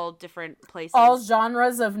from all different places. All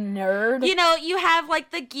genres of nerd? You have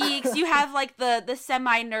like the geeks, you have like the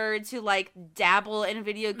semi-nerds who like dabble in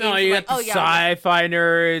video games. No, you got the sci-fi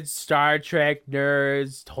nerds, Star Trek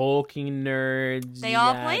nerds, Tolkien nerds. They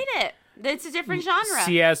all played it. It's a different genre.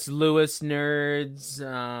 C.S. Lewis nerds.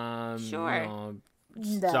 Sure.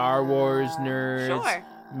 Star Wars nerds. Sure.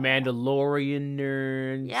 Mandalorian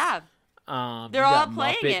nerds. Yeah. They're all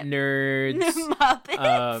playing it. Nerds.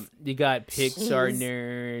 Muppets. You got Pixar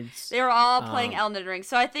nerds. They were all playing Elden Ring,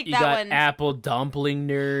 so I think you that got one. Apple dumpling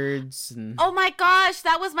nerds. And... Oh my gosh,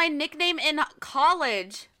 that was my nickname in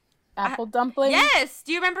college. Apple dumpling. Yes.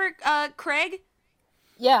 Do you remember Craig?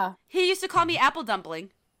 Yeah. He used to call me Apple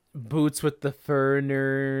Dumpling. Boots with the fur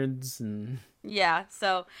nerds and. Yeah.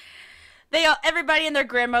 So. Everybody and their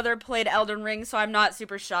grandmother played Elden Ring, so I'm not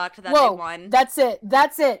super shocked that they won. That's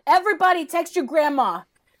it. Everybody text your grandma.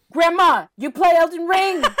 Grandma, you play Elden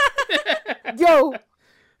Ring? Yo,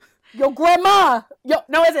 grandma.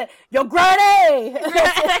 No, is it? Yo, granny.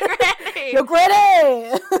 Granny. Yo,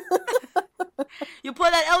 granny. You play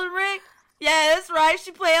that Elden Ring? Yeah, that's right.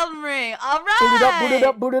 She played Elden Ring. All right.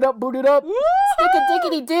 Boot it up. Stick a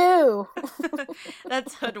diggity do.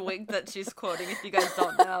 That's Hoodwink that she's quoting, if you guys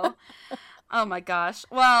don't know. Oh my gosh.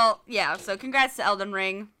 Well, yeah, so congrats to Elden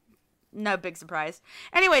Ring. No big surprise.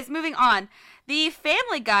 Anyways, moving on. The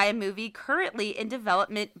Family Guy movie currently in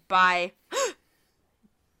development by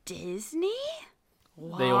Disney?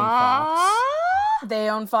 They own Fox. They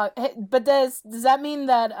own Fox. Hey, but does that mean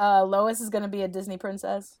that Lois is going to be a Disney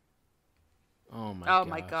princess? Oh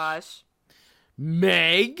my gosh.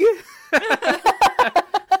 Meg?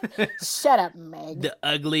 Shut up, Meg. The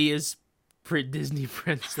ugliest Disney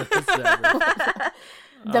princess ever.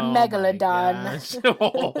 The Megalodon.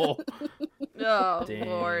 Oh,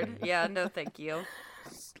 Lord. Yeah, no thank you.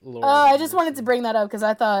 I just wanted to bring that up because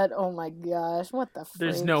I thought, oh my gosh, what the freak?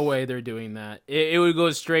 There's no way they're doing that. It would go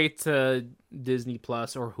straight to Disney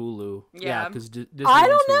Plus or Hulu. Yeah, because Disney I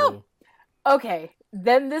don't Hulu. know. Okay,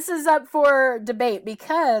 then this is up for debate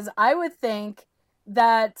because I would think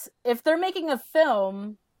that if they're making a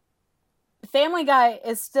film, Family Guy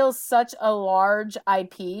is still such a large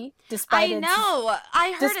IP, despite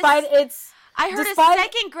I heard despite its I heard despite- a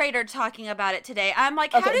second grader talking about it today. I'm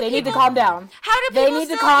like, how Okay, do they people... need to calm down. How do They people need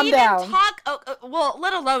to still calm even down. talk? Well,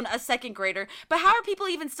 let alone a second grader. But how are people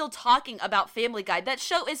even still talking about Family Guy? That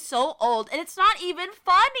show is so old, and it's not even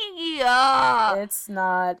funny. It's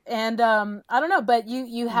not. And I don't know, but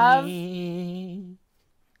you have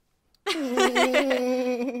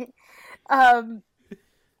I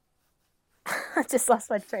just lost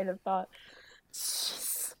my train of thought.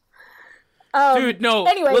 Dude, no.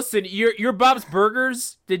 Anyway. Listen, your Bob's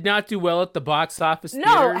Burgers did not do well at the box office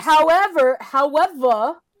No, theaters.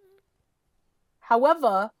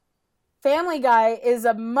 however, Family Guy is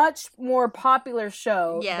a much more popular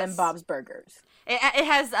show Yes. than Bob's Burgers. It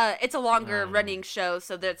has it's a longer running show,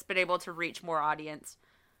 so that's been able to reach more audience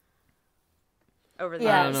over the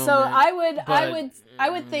Yeah, don't know, so man, I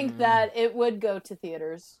would think that it would go to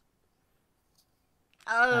theaters.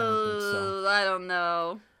 Oh, I don't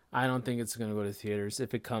know. I don't think it's gonna go to theaters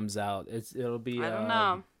if it comes out. It'll be. I don't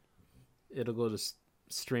know. It'll go to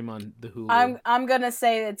stream on the Hulu. I'm gonna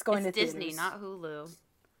say it's going It's to Disney, theaters. not Hulu.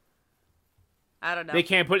 I don't know. They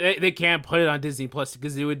can't put it on Disney Plus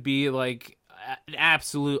because it would be like an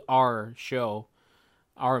absolute R show,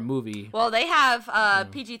 R movie. Well, they have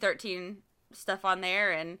PG-13 stuff on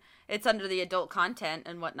there, and it's under the adult content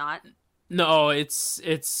and whatnot. No, it's.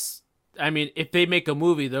 I mean, if they make a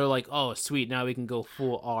movie, they're like, oh, sweet, now we can go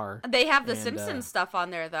full R. They have the And, Simpsons stuff on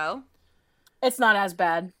there, though. It's not as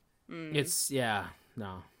bad. It's no.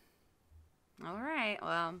 All right,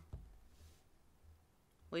 well,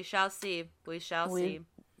 we shall see. We shall see.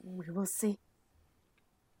 We will see.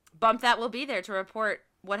 Bump That will be there to report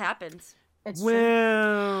what happens. It's true.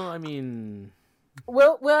 Well, I mean,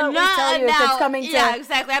 We'll tell you if it's coming to. Yeah,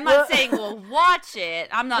 exactly. I'm not saying we'll watch it.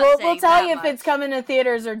 I'm not saying We'll tell that you if it's much. coming to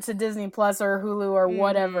theaters or to Disney Plus or Hulu or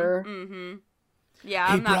whatever. Mm-hmm. Yeah,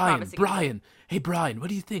 hey I'm not promising. Brian, hey Brian, what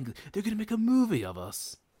do you think? They're gonna make a movie of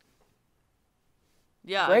us.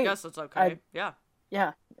 Yeah, Great. I guess it's okay. Yeah.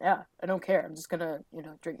 Yeah, I don't care. I'm just gonna,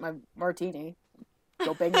 drink my martini.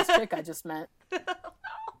 Go bang this chick I just met. No,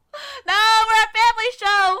 we're a family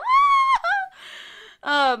show.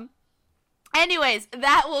 Anyways,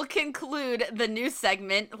 that will conclude the news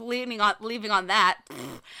segment. Leaving on that.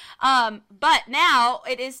 But now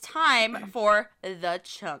it is time for the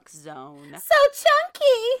chunk zone. So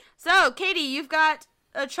chunky! So, Katie, you've got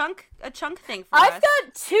a chunk thing for us. I've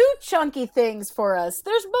got two chunky things for us.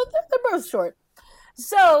 They're both short.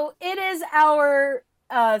 So it is our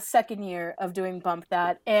second year of doing Bump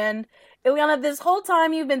That, and Ileana, this whole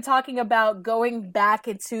time you've been talking about going back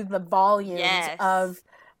into the volumes Yes.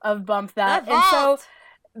 of Bump That, The and so vault.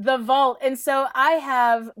 the vault, and so I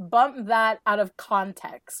have Bump That out of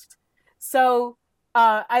context. So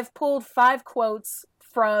I've pulled 5 quotes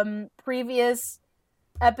from previous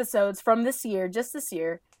episodes from just this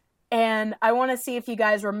year, and I want to see if you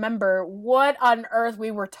guys remember what on earth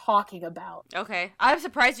we were talking about. Okay. I'm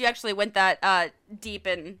surprised you actually went that deep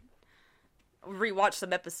and rewatched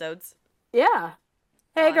some episodes. Yeah.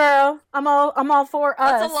 Hey girl, I'm all for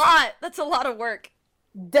us. That's a lot. That's a lot of work.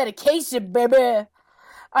 Dedication, baby.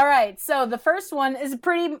 All right, so the first one is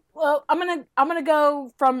pretty well. I'm gonna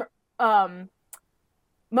go from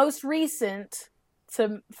most recent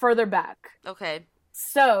to further back. Okay.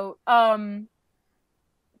 So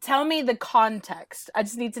tell me the context. I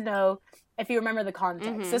just need to know if you remember the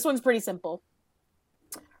context. Mhm. This one's pretty simple.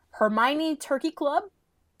 Hermione Turkey Club.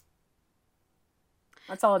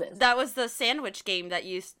 That's all it is. That was the sandwich game that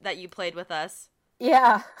you played with us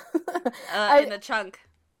Yeah. in the chunk.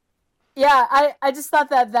 Yeah, I just thought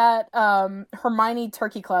that Hermione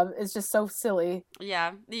Turkey Club is just so silly.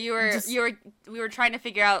 Yeah. We were trying to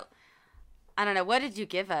figure out, I don't know, what did you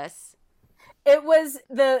give us? It was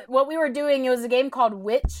what we were doing. It was a game called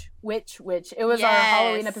Witch. It was our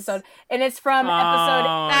Halloween Yes. episode, and it's from episode.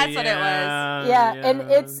 That's what it was. Yeah, and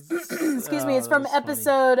it's excuse me. It's from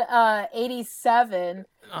episode 87.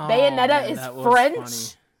 Bayonetta is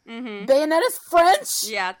French. Mm-hmm. Bayonetta's French.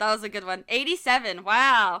 Yeah, that was a good one. 87.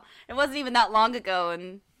 Wow. It wasn't even that long ago,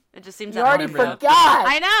 and it just seems You that already long remember ago. forgot.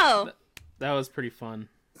 I know. That was pretty fun.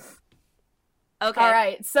 Okay. All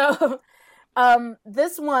right, so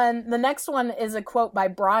the next one is a quote by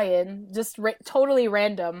Brian, just totally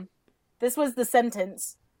random. This was the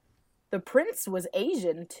sentence. The prince was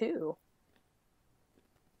Asian too.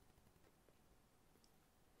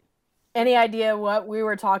 Any idea what we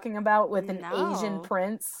were talking about with an No. Asian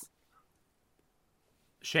prince?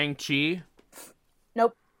 Shang-Chi?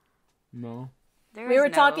 Nope. No. There We is were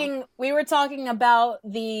no- talking about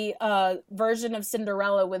the version of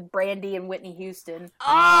Cinderella with Brandy and Whitney Houston.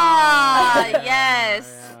 Ah, Yeah,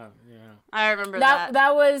 yes. Yeah. I remember that.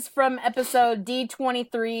 That was from episode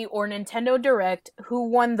D23 or Nintendo Direct, Who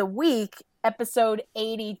Won the Week, episode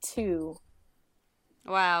 82.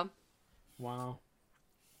 Wow. Wow.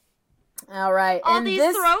 All right. All and these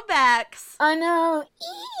this, throwbacks. I know.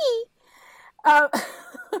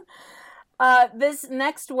 This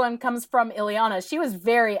next one comes from Ileana. She was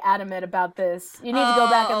very adamant about this. You need to go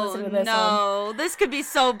back and listen to this one. No, this could be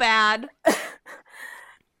so bad.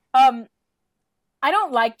 I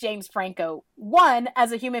don't like James Franco. 1,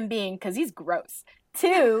 as a human being, because he's gross.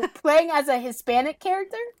 2, playing as a Hispanic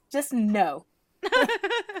character? Just no.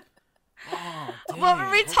 Oh, dang, What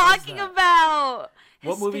were we talking about?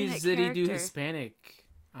 What movies Hispanic did he do character. Hispanic?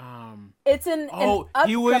 It's an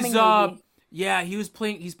He was upcoming movie. yeah, he's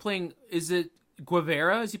playing is it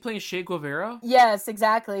Guevara? Is he playing Che Guevara? Yes,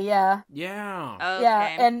 exactly, yeah. Yeah. Okay.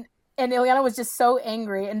 Yeah, and Ileana was just so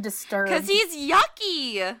angry and disturbed. Because he's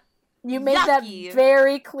yucky. You made yucky. that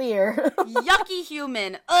very clear. Yucky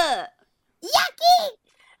human. Ugh. Yucky!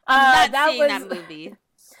 I'm not seeing that movie.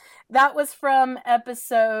 That was from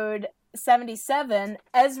episode 77.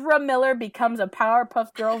 Ezra Miller becomes a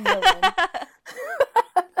Powerpuff Girl villain.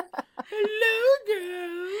 Hello,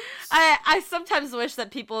 girls. I sometimes wish that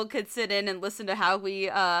people could sit in and listen to how we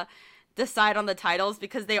decide on the titles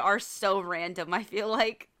because they are so random, I feel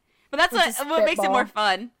like. But that's what makes it more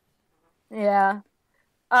fun. Yeah.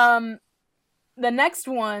 The next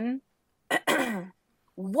one,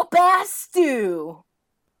 Whoop-Ass Stew.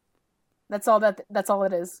 That's all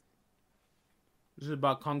it is. Is it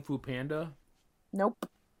about Kung Fu Panda? Nope.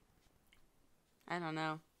 I don't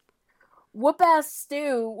know. Whoop-Ass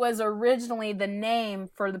Stew was originally the name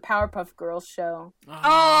for the Powerpuff Girls show. Oh,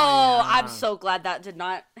 yeah. I'm so glad that did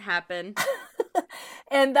not happen.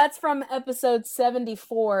 And that's from episode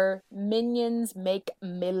 74, Minions Make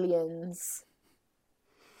Millions.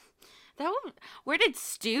 That one, where did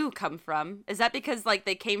Stew come from? Is that because like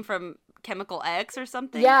they came from Chemical X or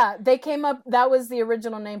something? Yeah, they came up, that was the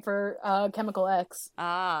original name for Chemical X.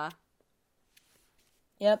 Ah.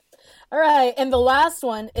 Yep. All right, and the last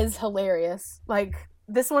one is hilarious. Like,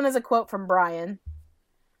 this one is a quote from Brian.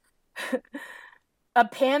 A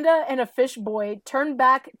panda and a fish boy turn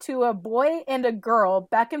back to a boy and a girl,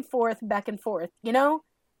 back and forth, back and forth. You know?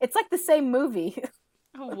 It's like the same movie.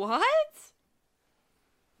 What?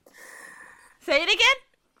 Say it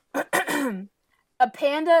again? A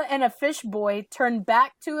panda and a fish boy turn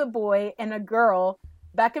back to a boy and a girl,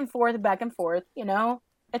 back and forth, you know?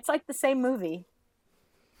 It's like the same movie.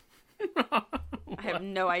 I have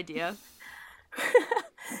no idea.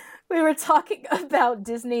 We were talking about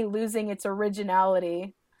Disney losing its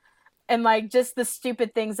originality and like just the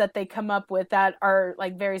stupid things that they come up with that are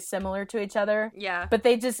like very similar to each other. Yeah. But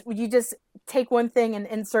you just take one thing and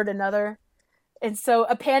insert another. And so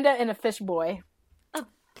a panda and a fish boy.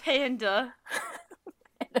 Panda.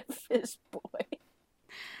 And a fish boy.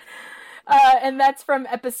 And that's from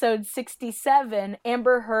episode 67,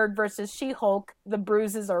 Amber Heard versus She-Hulk. The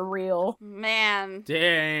bruises are real. Man.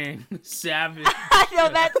 Dang, savage. I know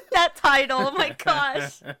that title. Oh my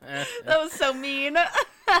gosh. That was so mean.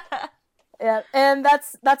 Yeah, and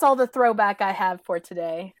that's all the throwback I have for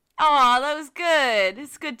today. Aw, that was good.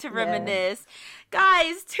 It's good to reminisce.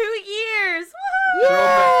 Guys, 2 years.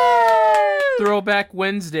 Yay! Throwback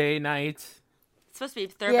Wednesday night. It's supposed to be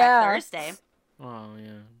Throwback Yeah. Thursday. Oh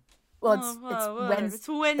yeah. Well, It's it's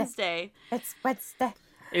Wednesday. It's Wednesday.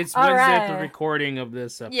 It's All Wednesday at the right. recording of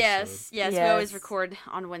this episode. Yes, we Yes. always record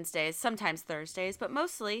on Wednesdays, sometimes Thursdays, but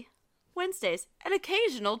mostly Wednesdays, an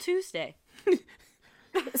occasional Tuesday.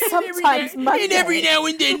 Sometimes Monday. And every now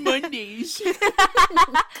and then Mondays.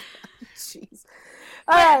 Jeez.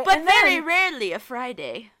 All right, But and very then- rarely a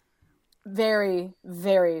Friday. very,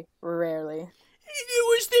 very rarely. It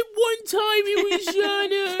was that one time it was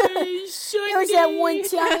on Sunday. There was that one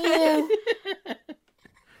time.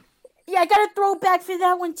 Yeah, I got a throwback for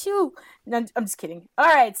that one too. No, I'm just kidding. All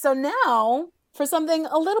right, so now for something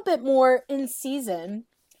a little bit more in season.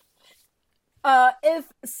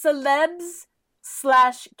 If celebs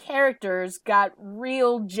 / characters got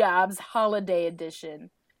real jobs, holiday edition.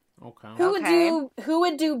 Okay. Who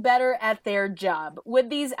would do better at their job? Would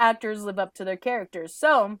these actors live up to their characters?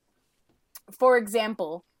 So, for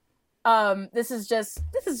example, this is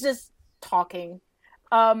just talking.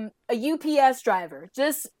 A UPS driver,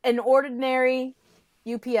 just an ordinary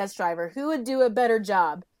UPS driver, who would do a better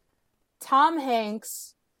job? Tom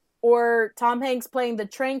Hanks or Tom Hanks playing the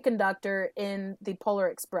train conductor in the Polar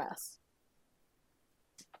Express?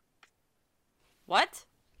 What?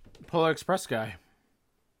 Polar Express guy.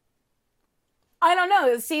 I don't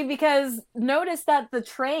know. See, because notice that the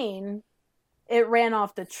train, it ran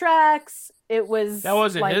off the tracks. It was That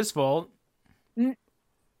wasn't his fault.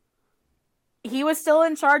 He was still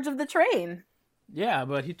in charge of the train. Yeah,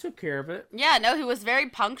 but he took care of it. Yeah, no, he was very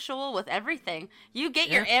punctual with everything. You get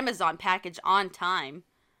your Amazon package on time.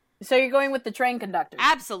 So you're going with the train conductor?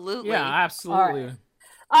 Absolutely. Yeah, absolutely.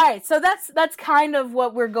 All right, so that's kind of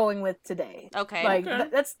what we're going with today. Okay. Like Okay.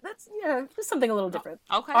 that's just something a little different.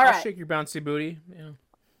 Okay. All right. Shake your bouncy booty. Yeah.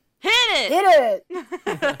 Hit it!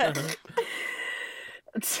 Hit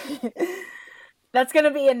it. That's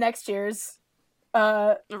gonna be in next year's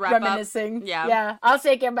Wrap reminiscing. up. Yeah. Yeah. I'll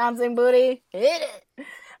shake your bouncing booty. Hit it.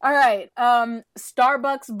 All right.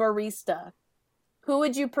 Starbucks barista. Who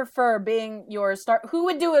would you prefer being your who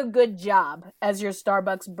would do a good job as your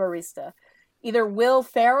Starbucks barista? Either Will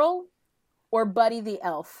Ferrell or Buddy the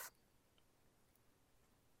Elf.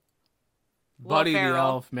 Buddy the Ferrell.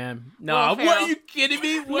 Elf, man. No, Will what Ferrell. are you kidding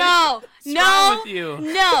me? What's No, wrong with you?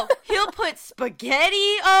 no. He'll put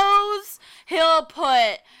SpaghettiOs. He'll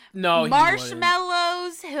put No, he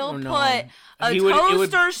marshmallows. He'll Oh, no. put a He would- it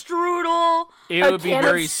would- toaster strudel, It A would be can of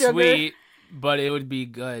very sugar. sweet, but it would be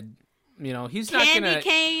good. You know, he's not candy gonna.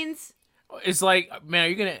 canes. It's like, man, are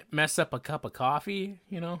you gonna mess up a cup of coffee?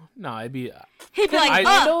 You know, no, it'd be. He'd be like,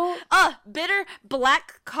 I- bitter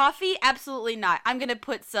black coffee? Absolutely not. I'm going to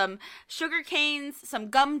put some sugar canes, some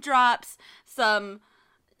gumdrops, some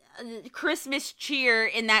Christmas cheer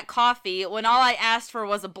in that coffee when all I asked for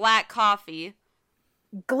was a black coffee.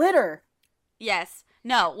 Glitter. Yes.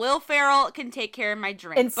 No, Will Ferrell can take care of my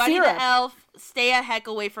drink. And Buddy syrup. the Elf, stay a heck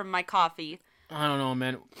away from my coffee. I don't know,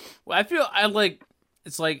 man. Well, I feel I like.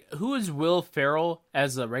 It's like, who is Will Ferrell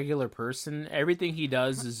as a regular person? Everything he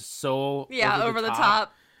does is so Over the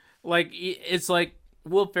top. Like, it's like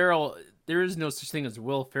Will Ferrell. There is no such thing as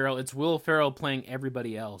Will Ferrell. It's Will Ferrell playing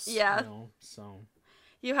everybody else. Yeah. You know? So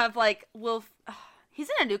You have like he's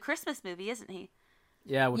in a new Christmas movie, isn't he?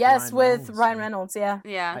 yeah. With Yes, Ryan with Reynolds, Ryan yeah. Reynolds. Yeah.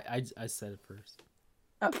 Yeah. I said it first.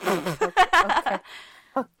 Okay.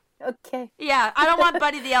 Okay. Yeah, I don't want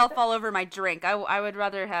Buddy the Elf all over my drink. I would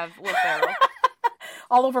rather have Will Ferrell.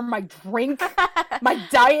 All over my drink, my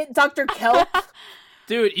diet, Dr. Kelp.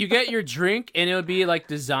 Dude, you get your drink and it would be like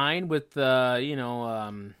designed with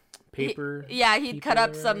paper. He'd cut paper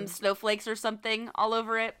up or some whatever. snowflakes or something all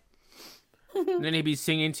over it. And then he'd be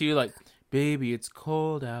singing to you like, "Baby, it's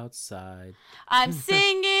cold outside." I'm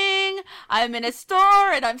singing. I'm in a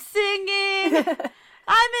store and I'm singing.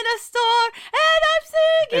 I'm in a store and I'm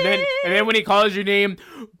singing. And then when he calls your name,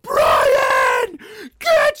 Brian,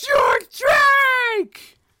 get your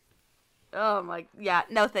drink. Oh my, yeah,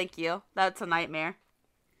 no thank you. That's a nightmare.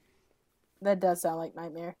 That does sound like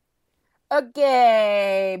nightmare.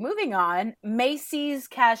 Okay, moving on. Macy's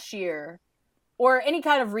cashier, or any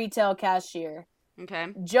kind of retail cashier. Okay.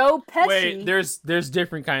 Joe Pesci. Wait, there's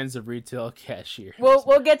different kinds of retail cashiers.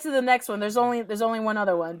 We'll get to the next one. There's only one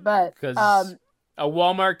other one, but because a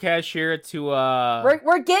Walmart cashier to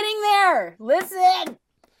we're getting there. Listen.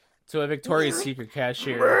 to a Victoria's Secret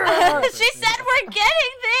cashier. She said we're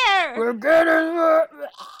getting there. We're getting there.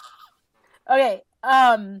 Okay.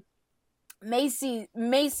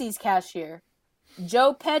 Macy's cashier,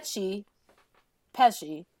 Joe Pesci,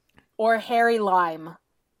 or Harry Lime.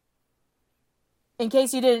 In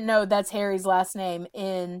case you didn't know, that's Harry's last name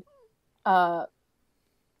in Home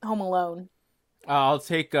Alone. I'll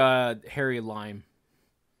take Harry Lime.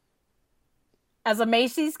 As a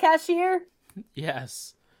Macy's cashier,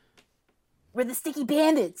 Yes. we're the Sticky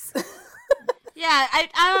Bandits. Yeah, I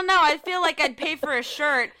don't know. I feel like I'd pay for a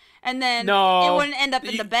shirt and then No. it wouldn't end up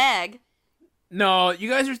in the bag. No, you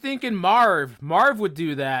guys are thinking Marv. Marv would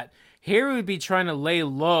do that. Harry would be trying to lay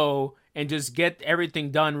low and just get everything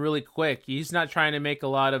done really quick. He's not trying to make a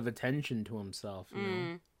lot of attention to himself. You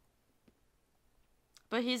know?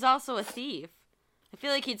 But he's also a thief. I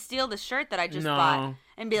feel like he'd steal the shirt that I just No. bought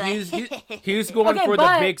and be like, He's going Okay, for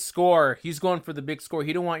but- the big score. He's going for the big score.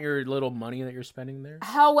 He don't want your little money that you're spending there.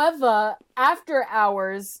 However, after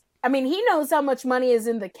hours, I mean, he knows how much money is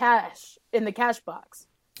in the cash box.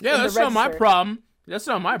 Yeah, in the that's not my register. problem. That's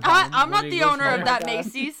not my problem. I'm not when he the goes owner there. of that God.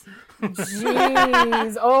 Macy's.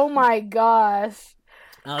 Jeez, oh my gosh.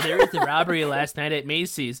 Oh, there was a robbery last night at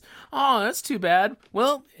Macy's. Oh, that's too bad.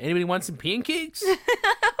 Well, anybody want some pancakes?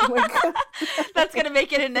 Oh my God. That's going to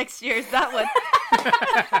make it in next year's, that one.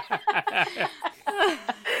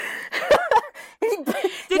 Did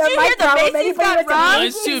you hear the Macy's got Oh, robbed?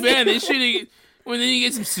 it's too bad. They should have. Well, then you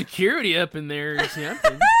get some security up in there or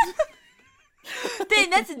something. Dang,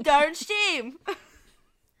 that's a darn shame.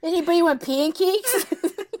 Anybody want pancakes?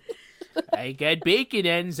 I got bacon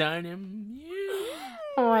ends on him. Yeah.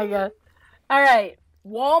 Oh my God. All right.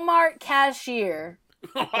 Walmart cashier.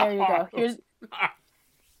 There you go. Here's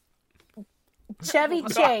Chevy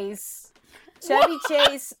Chase Chevy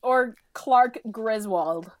Chase or Clark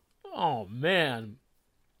Griswold? Oh, man.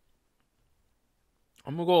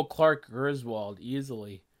 I'm going to go Clark Griswold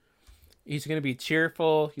easily. He's going to be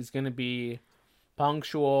cheerful. He's going to be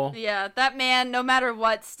punctual. Yeah, that man, no matter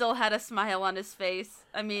what, still had a smile on his face.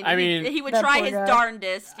 I mean, he would that try poor his guy.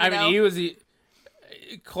 darndest. You know?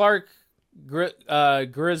 Clark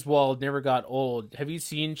Griswold never got old. Have you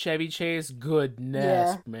seen Chevy Chase?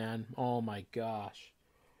 Goodness, man. Oh my gosh.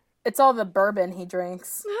 It's all the bourbon he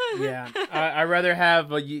drinks. Yeah, I'd rather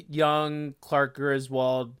have a young Clark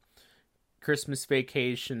Griswold Christmas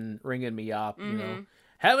vacation ringing me up. You know,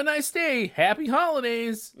 have a nice day, happy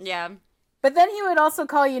holidays. Yeah. But then he would also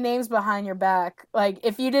call you names behind your back. Like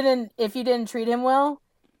if you didn't treat him well,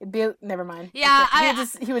 it'd be never mind. Yeah,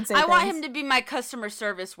 he would say. I want things. him to be my customer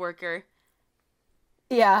service worker.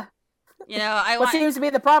 Yeah. You know, What seems to be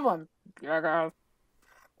the problem? Yeah.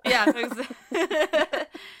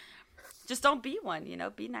 Just don't be one. You know,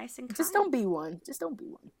 be nice and kind. Just don't be one.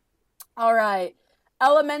 All right.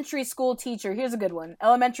 Elementary school teacher. Here's a good one.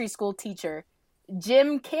 Elementary school teacher.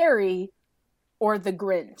 Jim Carrey or the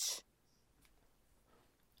Grinch?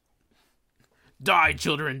 Die,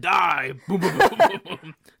 children, die! Boom, boom, boom, boom,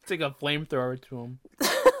 boom. Take a flamethrower to him.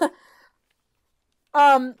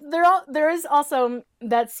 There is also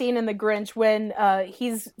that scene in The Grinch when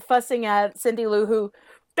he's fussing at Cindy Lou Who,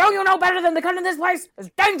 don't you know better than to come to this place? It's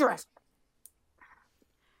dangerous.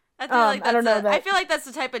 I feel like I don't know that. I feel like that's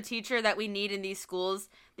the type of teacher that we need in these schools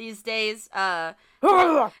these days. To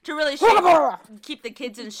really keep the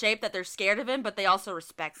kids in shape that they're scared of him, but they also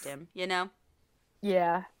respect him. You know.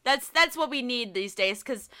 Yeah. That's what we need these days,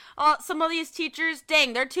 because some of these teachers,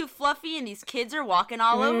 dang, they're too fluffy, and these kids are walking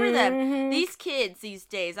all over them. These kids these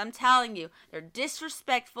days, I'm telling you, they're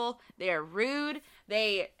disrespectful, they're rude,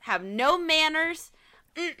 they have no manners.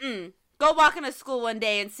 Go walk into school one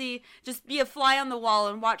day and just be a fly on the wall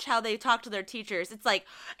and watch how they talk to their teachers. It's like,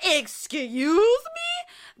 excuse me?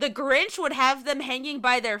 The Grinch would have them hanging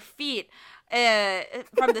by their feet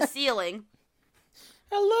from the ceiling.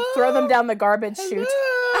 Hello? Throw them down the garbage chute.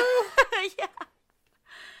 Yeah.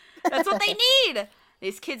 That's what they need.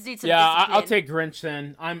 These kids need some Yeah, discipline. I'll take Grinch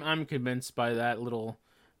then. I'm convinced by that little,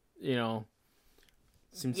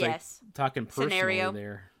 seems like talking personally scenario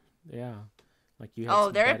there. Yeah. Like you had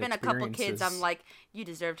some there bad have been a couple kids I'm experiences. like, you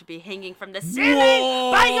deserve to be hanging from the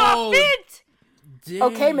ceiling by your feet. Dang,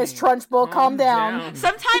 Okay, Miss Trunchbull, calm down.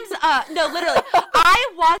 Sometimes, no, literally,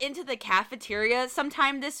 I walked into the cafeteria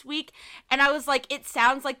sometime this week, and I was like, it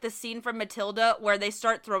sounds like the scene from Matilda where they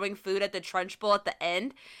start throwing food at the Trunchbull at the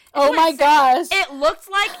end. Oh my gosh. It looked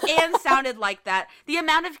like and sounded like that. The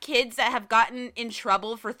amount of kids that have gotten in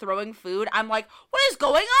trouble for throwing food, I'm like, what is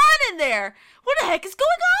going on in there? What the heck is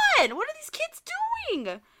going on? What are these kids doing?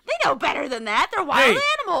 They know better than that. They're wild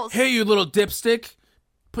animals. Hey, you little dipstick.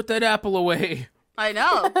 Put that apple away. I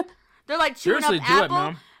know. They're like chewing Seriously, up do it, apple.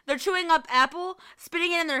 Mom. They're chewing up apple,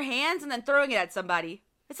 spitting it in their hands, and then throwing it at somebody.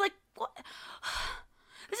 It's like, what?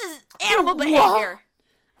 This is animal behavior.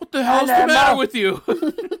 What the hell's the matter with you?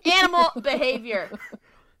 Animal behavior.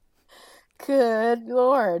 Good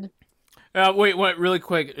Lord. Wait, really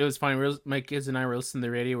quick. It was funny. My kids and I were listening to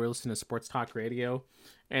the radio. We were listening to sports talk radio.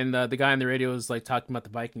 And the guy on the radio was like talking about the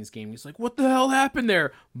Vikings game. He's like, what the hell happened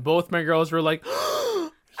there? Both my girls were like,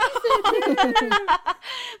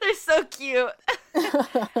 They're so cute. Dad,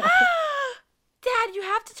 you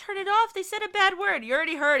have to turn it off. They said a bad word. You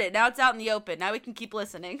already heard it. Now it's out in the open. Now we can keep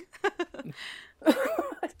listening.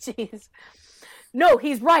 Jeez. No,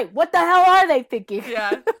 he's right. What the hell are they thinking?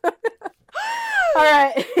 Yeah. All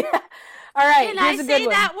right. All right. Can Here's I a say good one.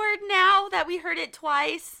 that word now that we heard it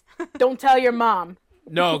twice? Don't tell your mom.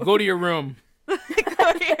 no, go to your room. Go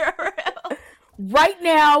to your room. Right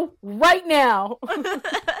now. Right now.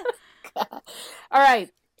 All right.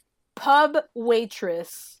 Pub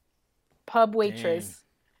waitress.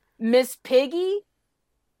 Miss Piggy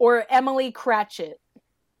or Emily Cratchit?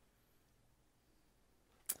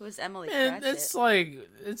 Who's Emily Man, Cratchit?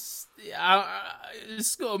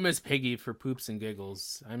 just go Miss Piggy for poops and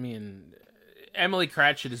giggles. I mean, Emily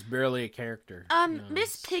Cratchit is barely a character.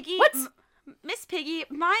 Miss Piggy. What? Miss Piggy,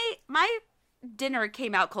 my dinner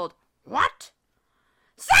came out cold. What?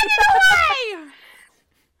 Send it away!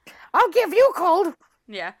 I'll give you cold.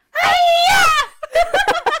 Yeah.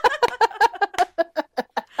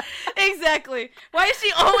 Exactly. Why is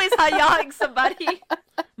she always yelling somebody?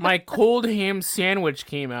 My cold ham sandwich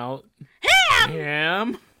came out.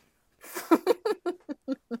 Ham?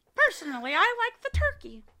 Personally, I like the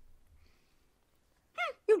turkey.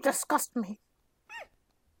 You disgust me.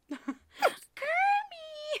 Kirby!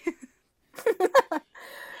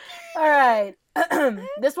 All right.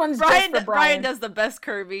 This one's Brian, just for Brian Brian. does the best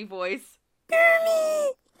Kirby voice.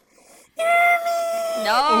 Kirby! Kirby!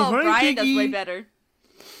 No, Oh, hi, Brian does Piggy. way better.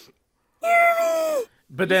 Kirby!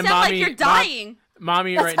 But You then sound mommy, like you're dying.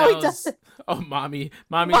 mommy That's right how he now does is. it. Oh, mommy.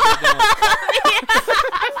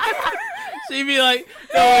 She'd be like,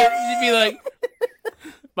 no, she'd be like,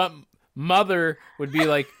 but mother would be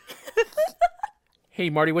like, hey,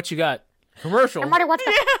 Marty, what you got? Commercial. Hey, Marty, what's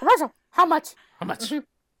the commercial? How much? How much?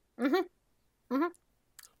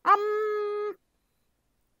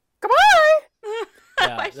 Goodbye!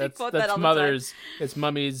 Yeah, Why she quote that that's all the mother's. It's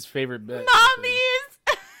mummy's favorite bit.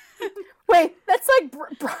 Mommies! Wait, that's like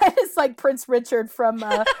Brian is like Prince Richard from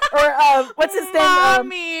what's his name?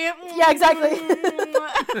 Mommy! Yeah, exactly.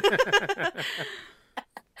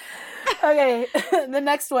 Okay, the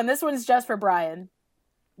next one. This one's just for Brian.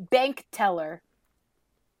 Bank teller.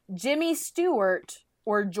 Jimmy Stewart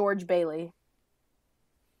or George Bailey?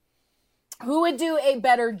 Who would do a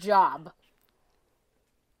better job?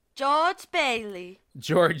 George Bailey.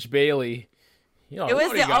 George Bailey. You know, It was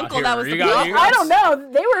what do you the got uncle here? that was You the got- problem. you got I don't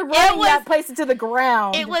know. They were running was- that place into the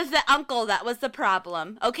ground. It was the uncle that was the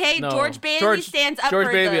problem. Okay, No. George Bailey stands up George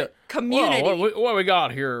for Bailey- the community. Well, what we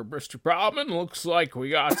got here, Mr. Bauman? Looks like we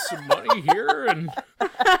got some money here, and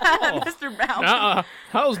Mr. Brown.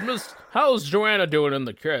 how's Joanna doing and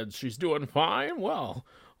the kids? She's doing fine. Well,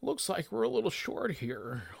 looks like we're a little short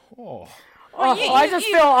here. Oh, I just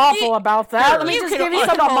feel awful about that. Let me you just can- give you you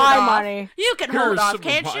some can of hold my off. money. You can here's hold off, some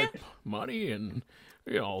can't of my you? money, and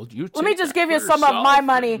you Let me take just that give you for some of my yourself,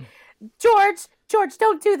 money. and- George,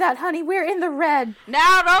 don't do that, honey. We're in the red.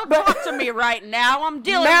 Now, don't talk to me right now. I'm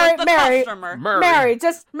dealing with the Mary, customer. Murray.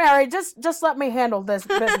 Mary, just let me handle this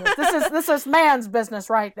business. This is man's business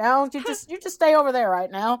right now. You just stay over there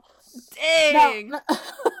right now. Dang. No,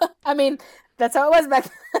 I mean, that's how it was back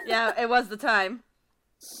then. Yeah, it was the time.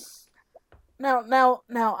 Now,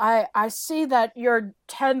 I see that you're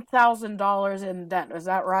 $10,000 in debt. Is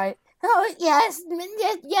that right? Oh yes,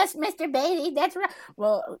 Mr. Bailey, that's right.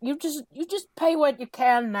 Well, you just pay what you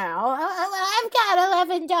can now. I've got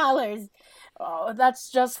 $11. Oh, that's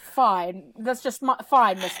just fine. That's just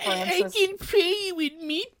fine, Miss Francis. pay you with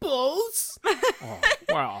meatballs. Oh,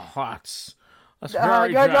 well, that's You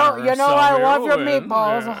very know, generous I of love you, your and,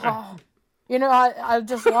 meatballs. Oh, you know, I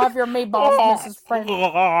just love your meatballs, Mrs. Francis.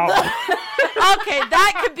 Okay,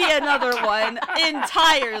 that could be another one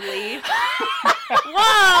entirely.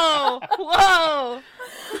 Whoa.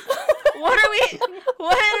 What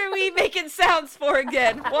are we making sounds for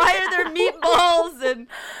again? Why are there meatballs and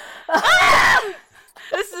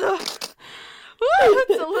This is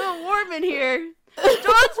it's a little warm in here.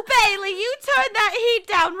 George Bailey, you turn that heat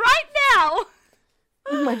down right now.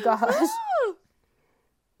 Oh my gosh.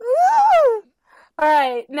 All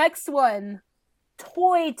right, next one.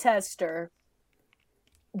 Toy tester.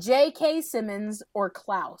 J.K. Simmons or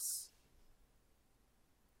Klaus?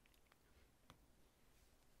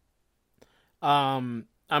 I'm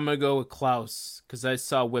gonna go with Klaus because I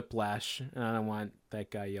saw Whiplash and I don't want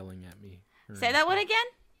that guy yelling at me. Say that one again?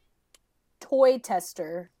 Toy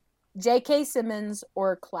tester. J.K. Simmons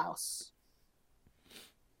or Klaus?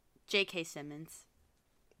 J.K. Simmons.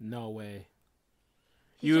 No way.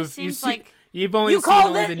 He just seems like you've only You seen call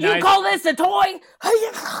only this the nice. a toy?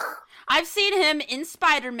 I've seen him in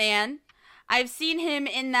Spider-Man. I've seen him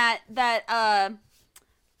in that I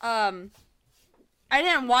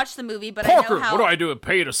didn't watch the movie, but Parker, I know how what do I do?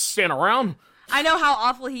 Pay you to stand around? I know how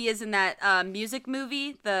awful he is in that music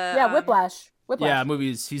movie. Yeah, Whiplash. Yeah,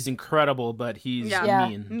 movies. He's incredible, but he's Yeah.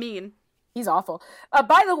 mean. Mean. He's awful.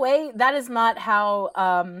 By the way, that is not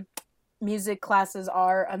how music classes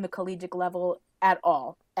are on the collegiate level at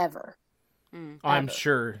all, ever. I'm Ever.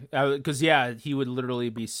 sure, because he would literally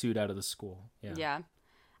be sued out of the school. Yeah. Yeah.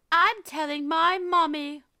 I'm telling my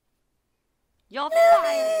mommy. You're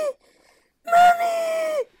fired.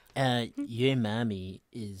 Your mommy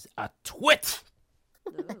is a twit.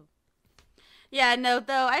 Ooh. Yeah, no,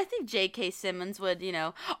 though I think J.K. Simmons would,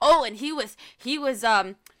 Oh, and he was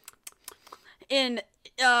in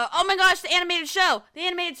oh my gosh, the animated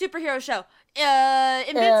superhero show,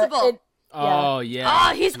 Invincible. Oh yeah.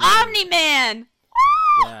 Oh, he's Omni-Man.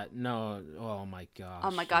 Yeah. No. Oh my gosh.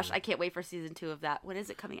 Oh my gosh, I can't wait for season 2 of that. When is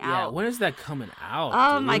it coming Yeah. out? When is that coming out?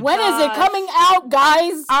 Oh dude? my When is it gosh. coming out,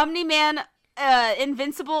 guys? Omni-Man,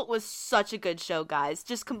 Invincible was such a good show, guys.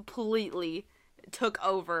 Just completely took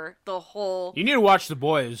over the whole. You need to watch The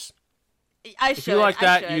Boys. I If should. you like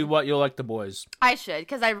that, I should. you'll like The Boys. I should,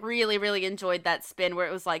 because I really, really enjoyed that spin where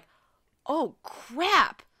it was like, oh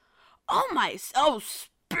crap,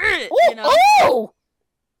 spirit,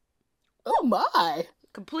 Oh my!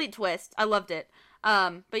 complete twist. I loved it.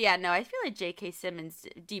 But yeah, no, I feel like J.K. Simmons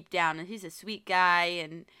deep down, and he's a sweet guy,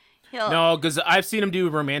 and he'll. No, because I've seen him do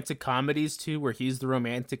romantic comedies too, where he's the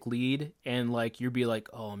romantic lead, and like you'd be like,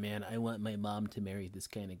 "Oh man, I want my mom to marry this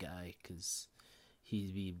kind of guy because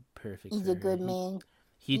he'd be perfect. He's for a good her. man.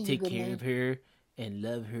 He'd take care of her and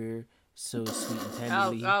love her so sweet and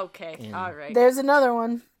tenderly." Oh, okay, and all right, There's another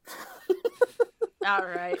one. all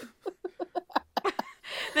right.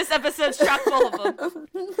 This episode's chock full of them.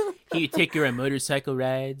 he'd take her on motorcycle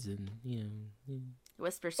rides, and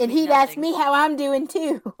Whisper, And he'd ask me how I'm doing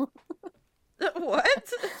too.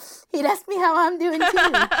 What? He'd ask me how I'm doing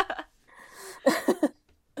too.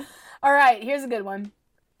 All right, here's a good one.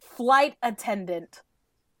 Flight attendant.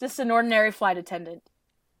 Just an ordinary flight attendant.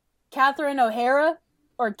 Catherine O'Hara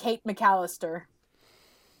or Kate McAllister?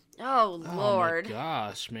 Oh, Lord. Oh my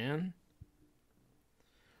gosh, man.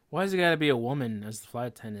 Why has it got to be a woman as the flight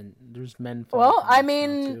attendant? There's men. Well, I now,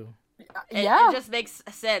 mean, too. It just makes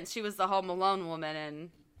sense. She was the Home Alone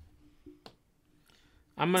woman,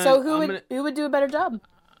 and So who would do a better job?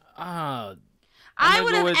 I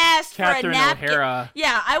would have asked Catherine for a napkin. O'Hara.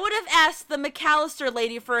 Yeah, I would have asked the McAllister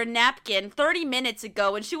lady for a napkin 30 minutes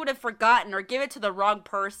ago, and she would have forgotten or give it to the wrong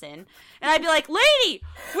person. And I'd be like, "Lady,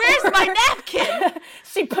 where's my napkin?"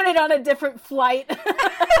 She put it on a different flight.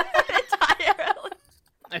 Entirely.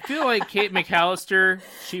 I feel like Kate McAllister,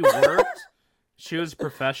 she worked. She was a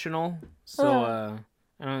professional. So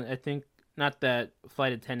I think not that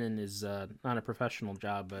flight attendant is not a professional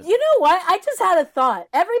job, but You know what? I just had a thought.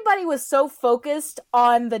 Everybody was so focused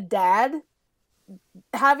on the dad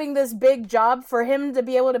having this big job for him to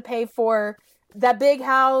be able to pay for that big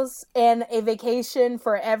house and a vacation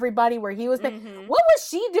for everybody where he was paying. Mm-hmm. What was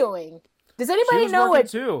she doing? Does she anybody was know working what?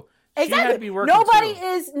 too. She Exactly. had to be working Nobody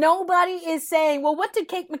too. nobody is saying, well, what did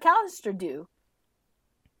Kate McAllister do?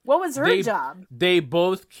 What was her job? They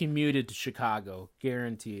both commuted to Chicago,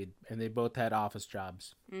 guaranteed, and they both had office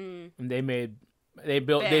jobs. Mm. And they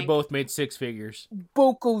both made six figures.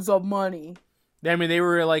 Buckles of money. I mean, they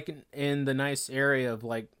were like in the nice area of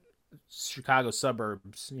like Chicago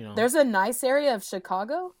suburbs, you know. There's a nice area of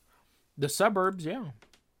Chicago? The suburbs, yeah.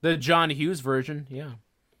 The John Hughes version, yeah.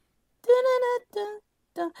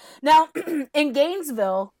 Now, in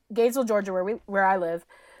Gainesville, Georgia, where I live,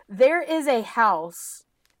 there is a house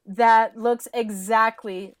that looks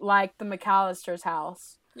exactly like the McAllister's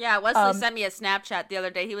house. Yeah, Wesley sent me a Snapchat the other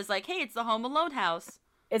day. He was like, "Hey, it's the Home Alone house."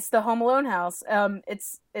 It's the Home Alone house.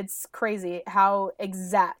 It's crazy how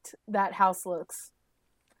exact that house looks.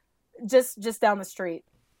 Just down the street.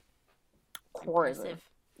 Crazy. Impressive.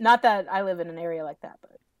 Not that I live in an area like that,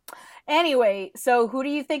 but anyway. So, who do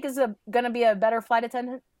you think is going to be a better flight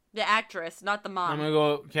attendant? The actress, not the mom. I'm gonna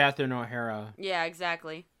go Catherine O'Hara. Yeah,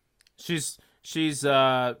 exactly. She's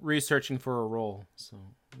researching for a role, so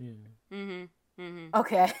yeah. Mm-hmm. Mm-hmm.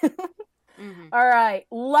 Okay. Mm-hmm. All right,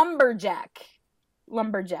 lumberjack.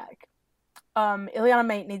 Ileana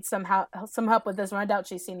may need some help with this one. I doubt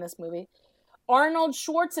she's seen this movie. Arnold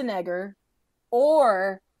Schwarzenegger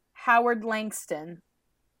or Howard Langston.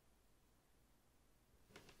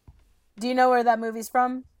 Do you know where that movie's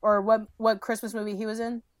from, or what Christmas movie he was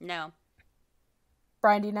in? No.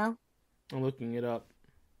 Brian, do you know? I'm looking it up.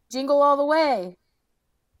 Jingle All the Way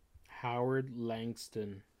Howard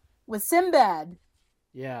Langston. with Sinbad.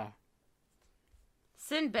 Yeah.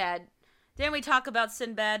 Sinbad. Didn't we talk about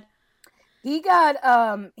Sinbad? He got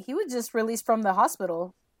he was just released from the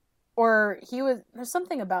hospital, or there's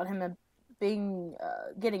something about him being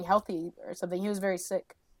getting healthy or something. He was very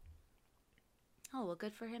sick. Oh, well,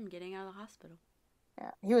 good for him getting out of the hospital.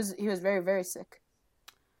 Yeah, he was very, very sick.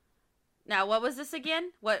 Now, what was this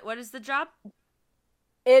again? What is the job?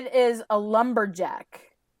 It is a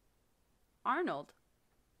lumberjack. Arnold.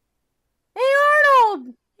 Hey,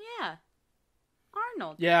 Arnold! Yeah.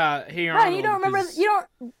 Arnold. Yeah, hey Right, Arnold. you don't remember? You don't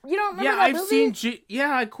remember Yeah, that I've movie? seen.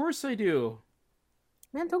 Yeah, of course I do.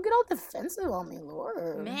 Man, don't get all defensive on me,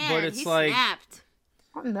 Lord. Man, But it's he like- snapped.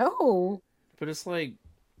 Oh, no. But it's like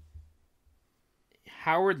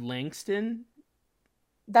Howard Langston.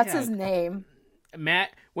 That's Yeah. his name.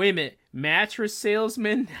 Wait a minute. Mattress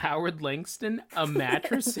salesman Howard Langston? A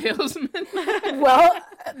mattress salesman? Well,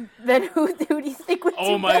 then who do you think would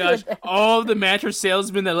Oh do my better gosh. then? All the mattress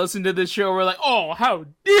salesmen that listen to this show were like, oh, how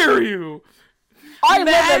dare you! I live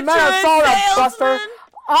in Mattress Minnesota, Buster.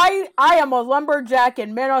 salesman? I am a lumberjack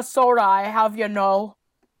in Minnesota, I have you know.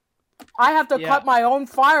 I have to Yeah. cut my own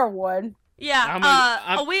firewood.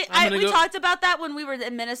 Yeah, we go- talked about that when we were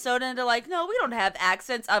in Minnesota, and they're like, "No, we don't have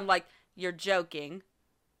accents." I'm like, "You're joking."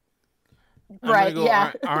 I'm Right, gonna go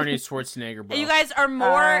yeah. Arnie Schwarzenegger, bro. You guys are more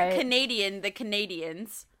Alright. Canadian than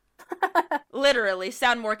Canadians. Literally,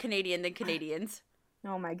 sound more Canadian than Canadians.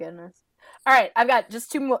 Oh my goodness. All right, I've got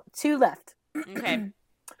just two left. Okay.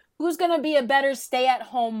 Who's gonna be a better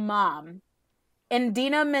stay-at-home mom?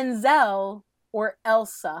 Indina Menzel or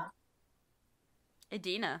Elsa?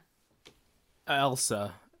 Idina.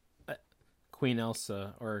 Elsa. Queen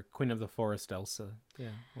Elsa, or Queen of the Forest Elsa. Yeah,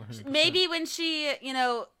 100%. Maybe when she,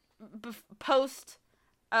 post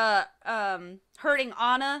hurting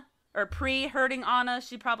Anna, or pre-hurting Anna,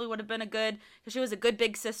 she probably would have been because she was a good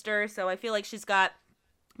big sister, so I feel like she's got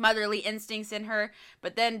motherly instincts in her.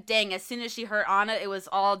 But then, dang, as soon as she hurt Anna, it was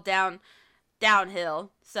all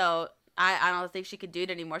downhill. So I don't think she could do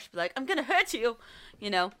it anymore. She'd be like, I'm gonna hurt you,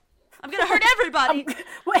 I'm gonna hurt everybody.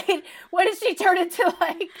 Wait, what did she turn into?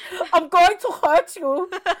 Like, I'm going to hurt you,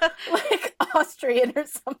 like Austrian or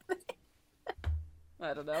something.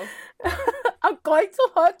 I don't know. I'm going to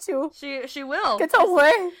hurt you. She will. Get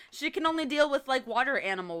away. She can only deal with like water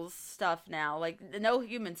animals stuff now, like no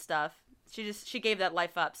human stuff. She gave that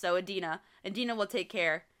life up. So Idina will take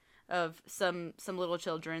care of some little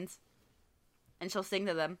children's, and she'll sing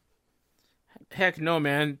to them. Heck no,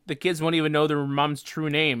 man. The kids won't even know their mom's true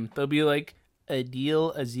name. They'll be like,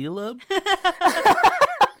 Adil Azila?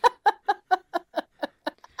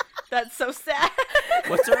 That's so sad.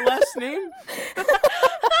 What's her last name?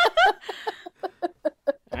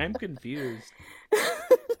 I'm confused.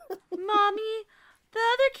 Mommy, the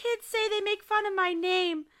other kids say they make fun of my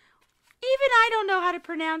name. Even I don't know how to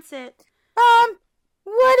pronounce it.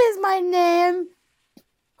 What is my name?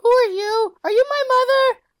 Who are you? Are you my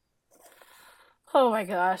mother? Oh my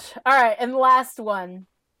gosh. All right, and last one.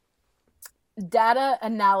 Data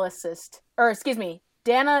analyst.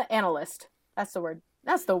 Data analyst. That's the word.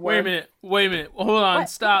 That's the word. Wait a minute. Hold on, what?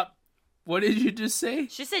 Stop. What did you just say?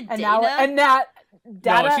 She said data?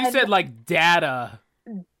 No, she said like data.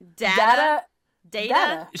 Data?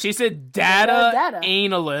 She said data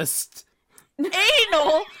analyst.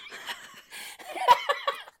 Anal?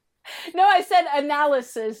 No, I said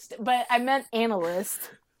analyst, but I meant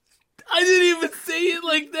analyst. I didn't even say it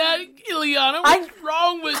like that, Ileana. What's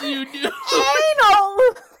wrong with you, dude? Anal!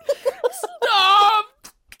 Stop!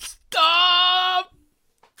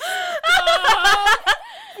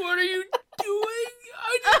 What are you doing?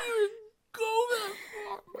 I didn't even go that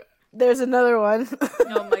far. There's another one.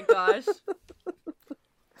 Oh my gosh.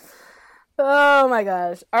 Oh my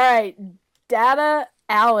gosh. All right. Data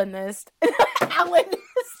analyst. Analyst.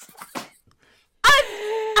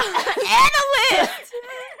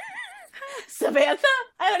 Samantha?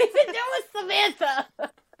 I don't even know it's Samantha.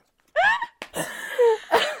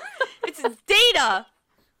 It's data.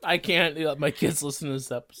 I can't let my kids listen to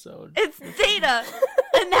this episode. It's data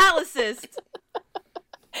analysis.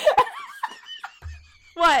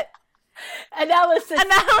 What? Analysis.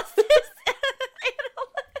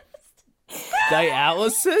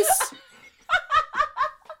 Dialysis?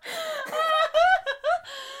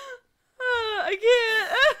 I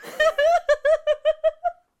can't.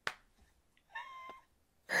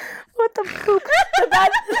 What the poop?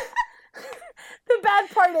 The bad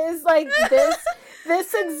part is, like,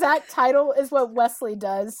 this exact title is what Wesley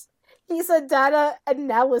does. He's a data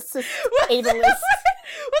analysis analyst.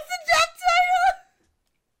 What's the job title?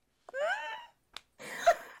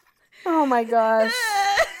 Oh my gosh.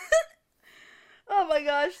 Oh my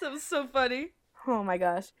gosh, that was so funny. Oh my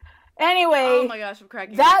gosh. Anyway. Oh my gosh, I'm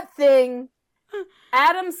cracking that up. Thing,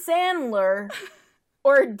 Adam Sandler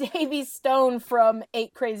or Davy Stone from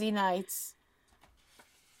 8 Crazy Nights?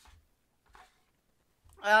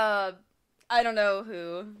 I don't know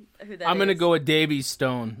who that is. I'm gonna go with Davy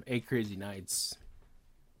Stone, 8 Crazy Nights.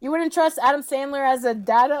 You wouldn't trust Adam Sandler as a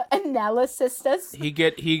data analyst? He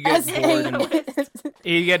get bored.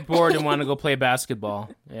 He'd get bored and want to go play basketball.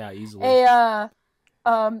 Yeah, easily. A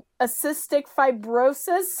cystic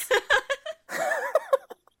fibrosis.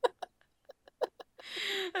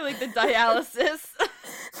 I like the dialysis.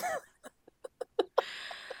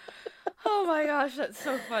 Oh my gosh, that's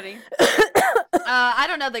so funny. I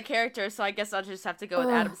don't know the character, so I guess I'll just have to go with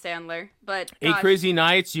Adam Sandler. But 8 Crazy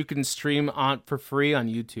Nights, you can stream on for free on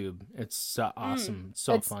YouTube. It's awesome. It's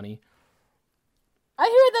so funny. I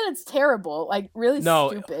hear that it's terrible, like really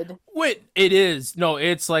stupid. Wait, it is. No,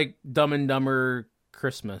 it's like Dumb and Dumber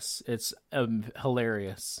Christmas. It's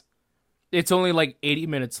hilarious. It's only like 80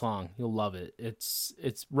 minutes long. You'll love it. It's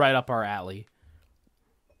right up our alley.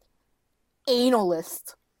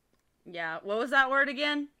 Analyst. Yeah, what was that word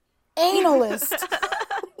again? Analyst.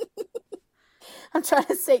 I'm trying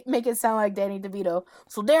to make it sound like Danny DeVito.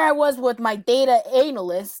 So there I was with my data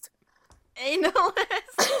analyst.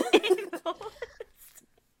 Analyst.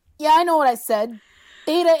 Yeah, I know what I said.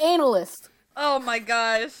 Data analyst. Oh my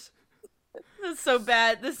gosh. That's so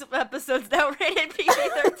bad. This episode's now rated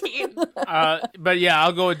PG-13. But yeah,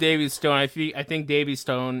 I'll go with Davy Stone. I think Davy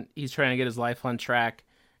Stone, he's trying to get his life on track,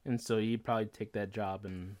 and so he'd probably take that job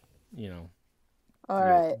and, All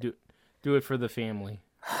right. do it for the family.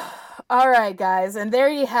 All right, guys, and there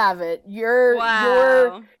you have it. You're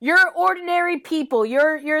ordinary people.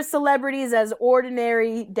 You're celebrities as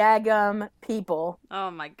ordinary daggum people.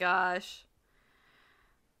 Oh my gosh.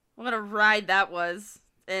 What a ride that was.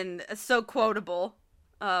 And so quotable.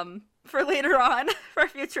 For later on, for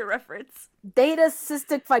future reference. Data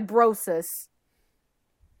cystic fibrosis.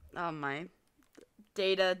 Oh my.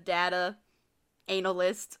 Data,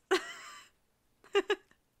 analyst.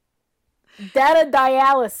 Data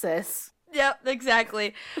dialysis. Yep,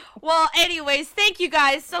 exactly. Well, anyways, thank you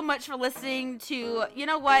guys so much for listening to, you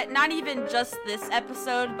know what, not even just this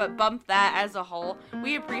episode, but Bump That as a whole.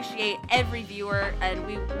 We appreciate every viewer, and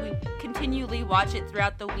we continually watch it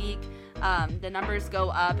throughout the week. The numbers go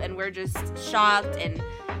up, and we're just shocked and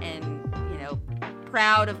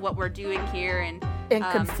proud of what we're doing here, and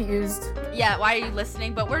confused. Yeah, why are you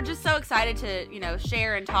listening? But we're just so excited to,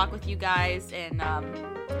 share and talk with you guys, and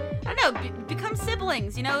I don't know, become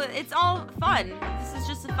siblings. It's all fun. This is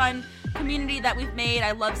just a fun community that we've made.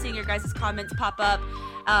 I love seeing your guys' comments pop up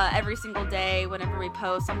every single day whenever we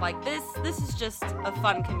post. I'm like, this is just a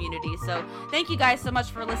fun community. So thank you guys so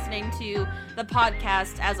much for listening to the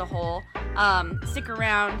podcast as a whole. Stick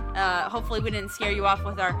around. Hopefully we didn't scare you off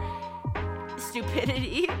with our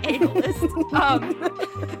stupidity analyst.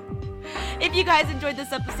 If you guys enjoyed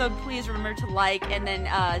this episode, please remember to like and then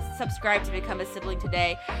subscribe to become a sibling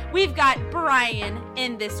today. We've got Brian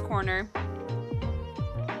in this corner.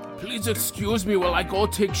 Please excuse me while I go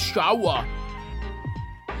take shower.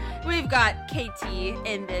 We've got KT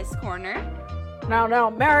in this corner. Now,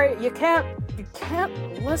 Mary, you can't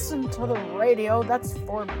listen to the radio. That's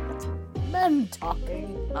men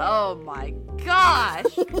talking. Oh my gosh.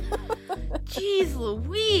 Jeez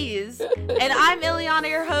Louise. And I'm Ileana,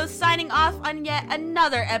 your host, signing off on yet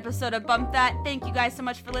another episode of Bump That. Thank you guys so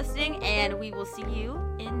much for listening, and we will see you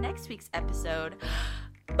in next week's episode.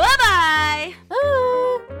 Bye-bye.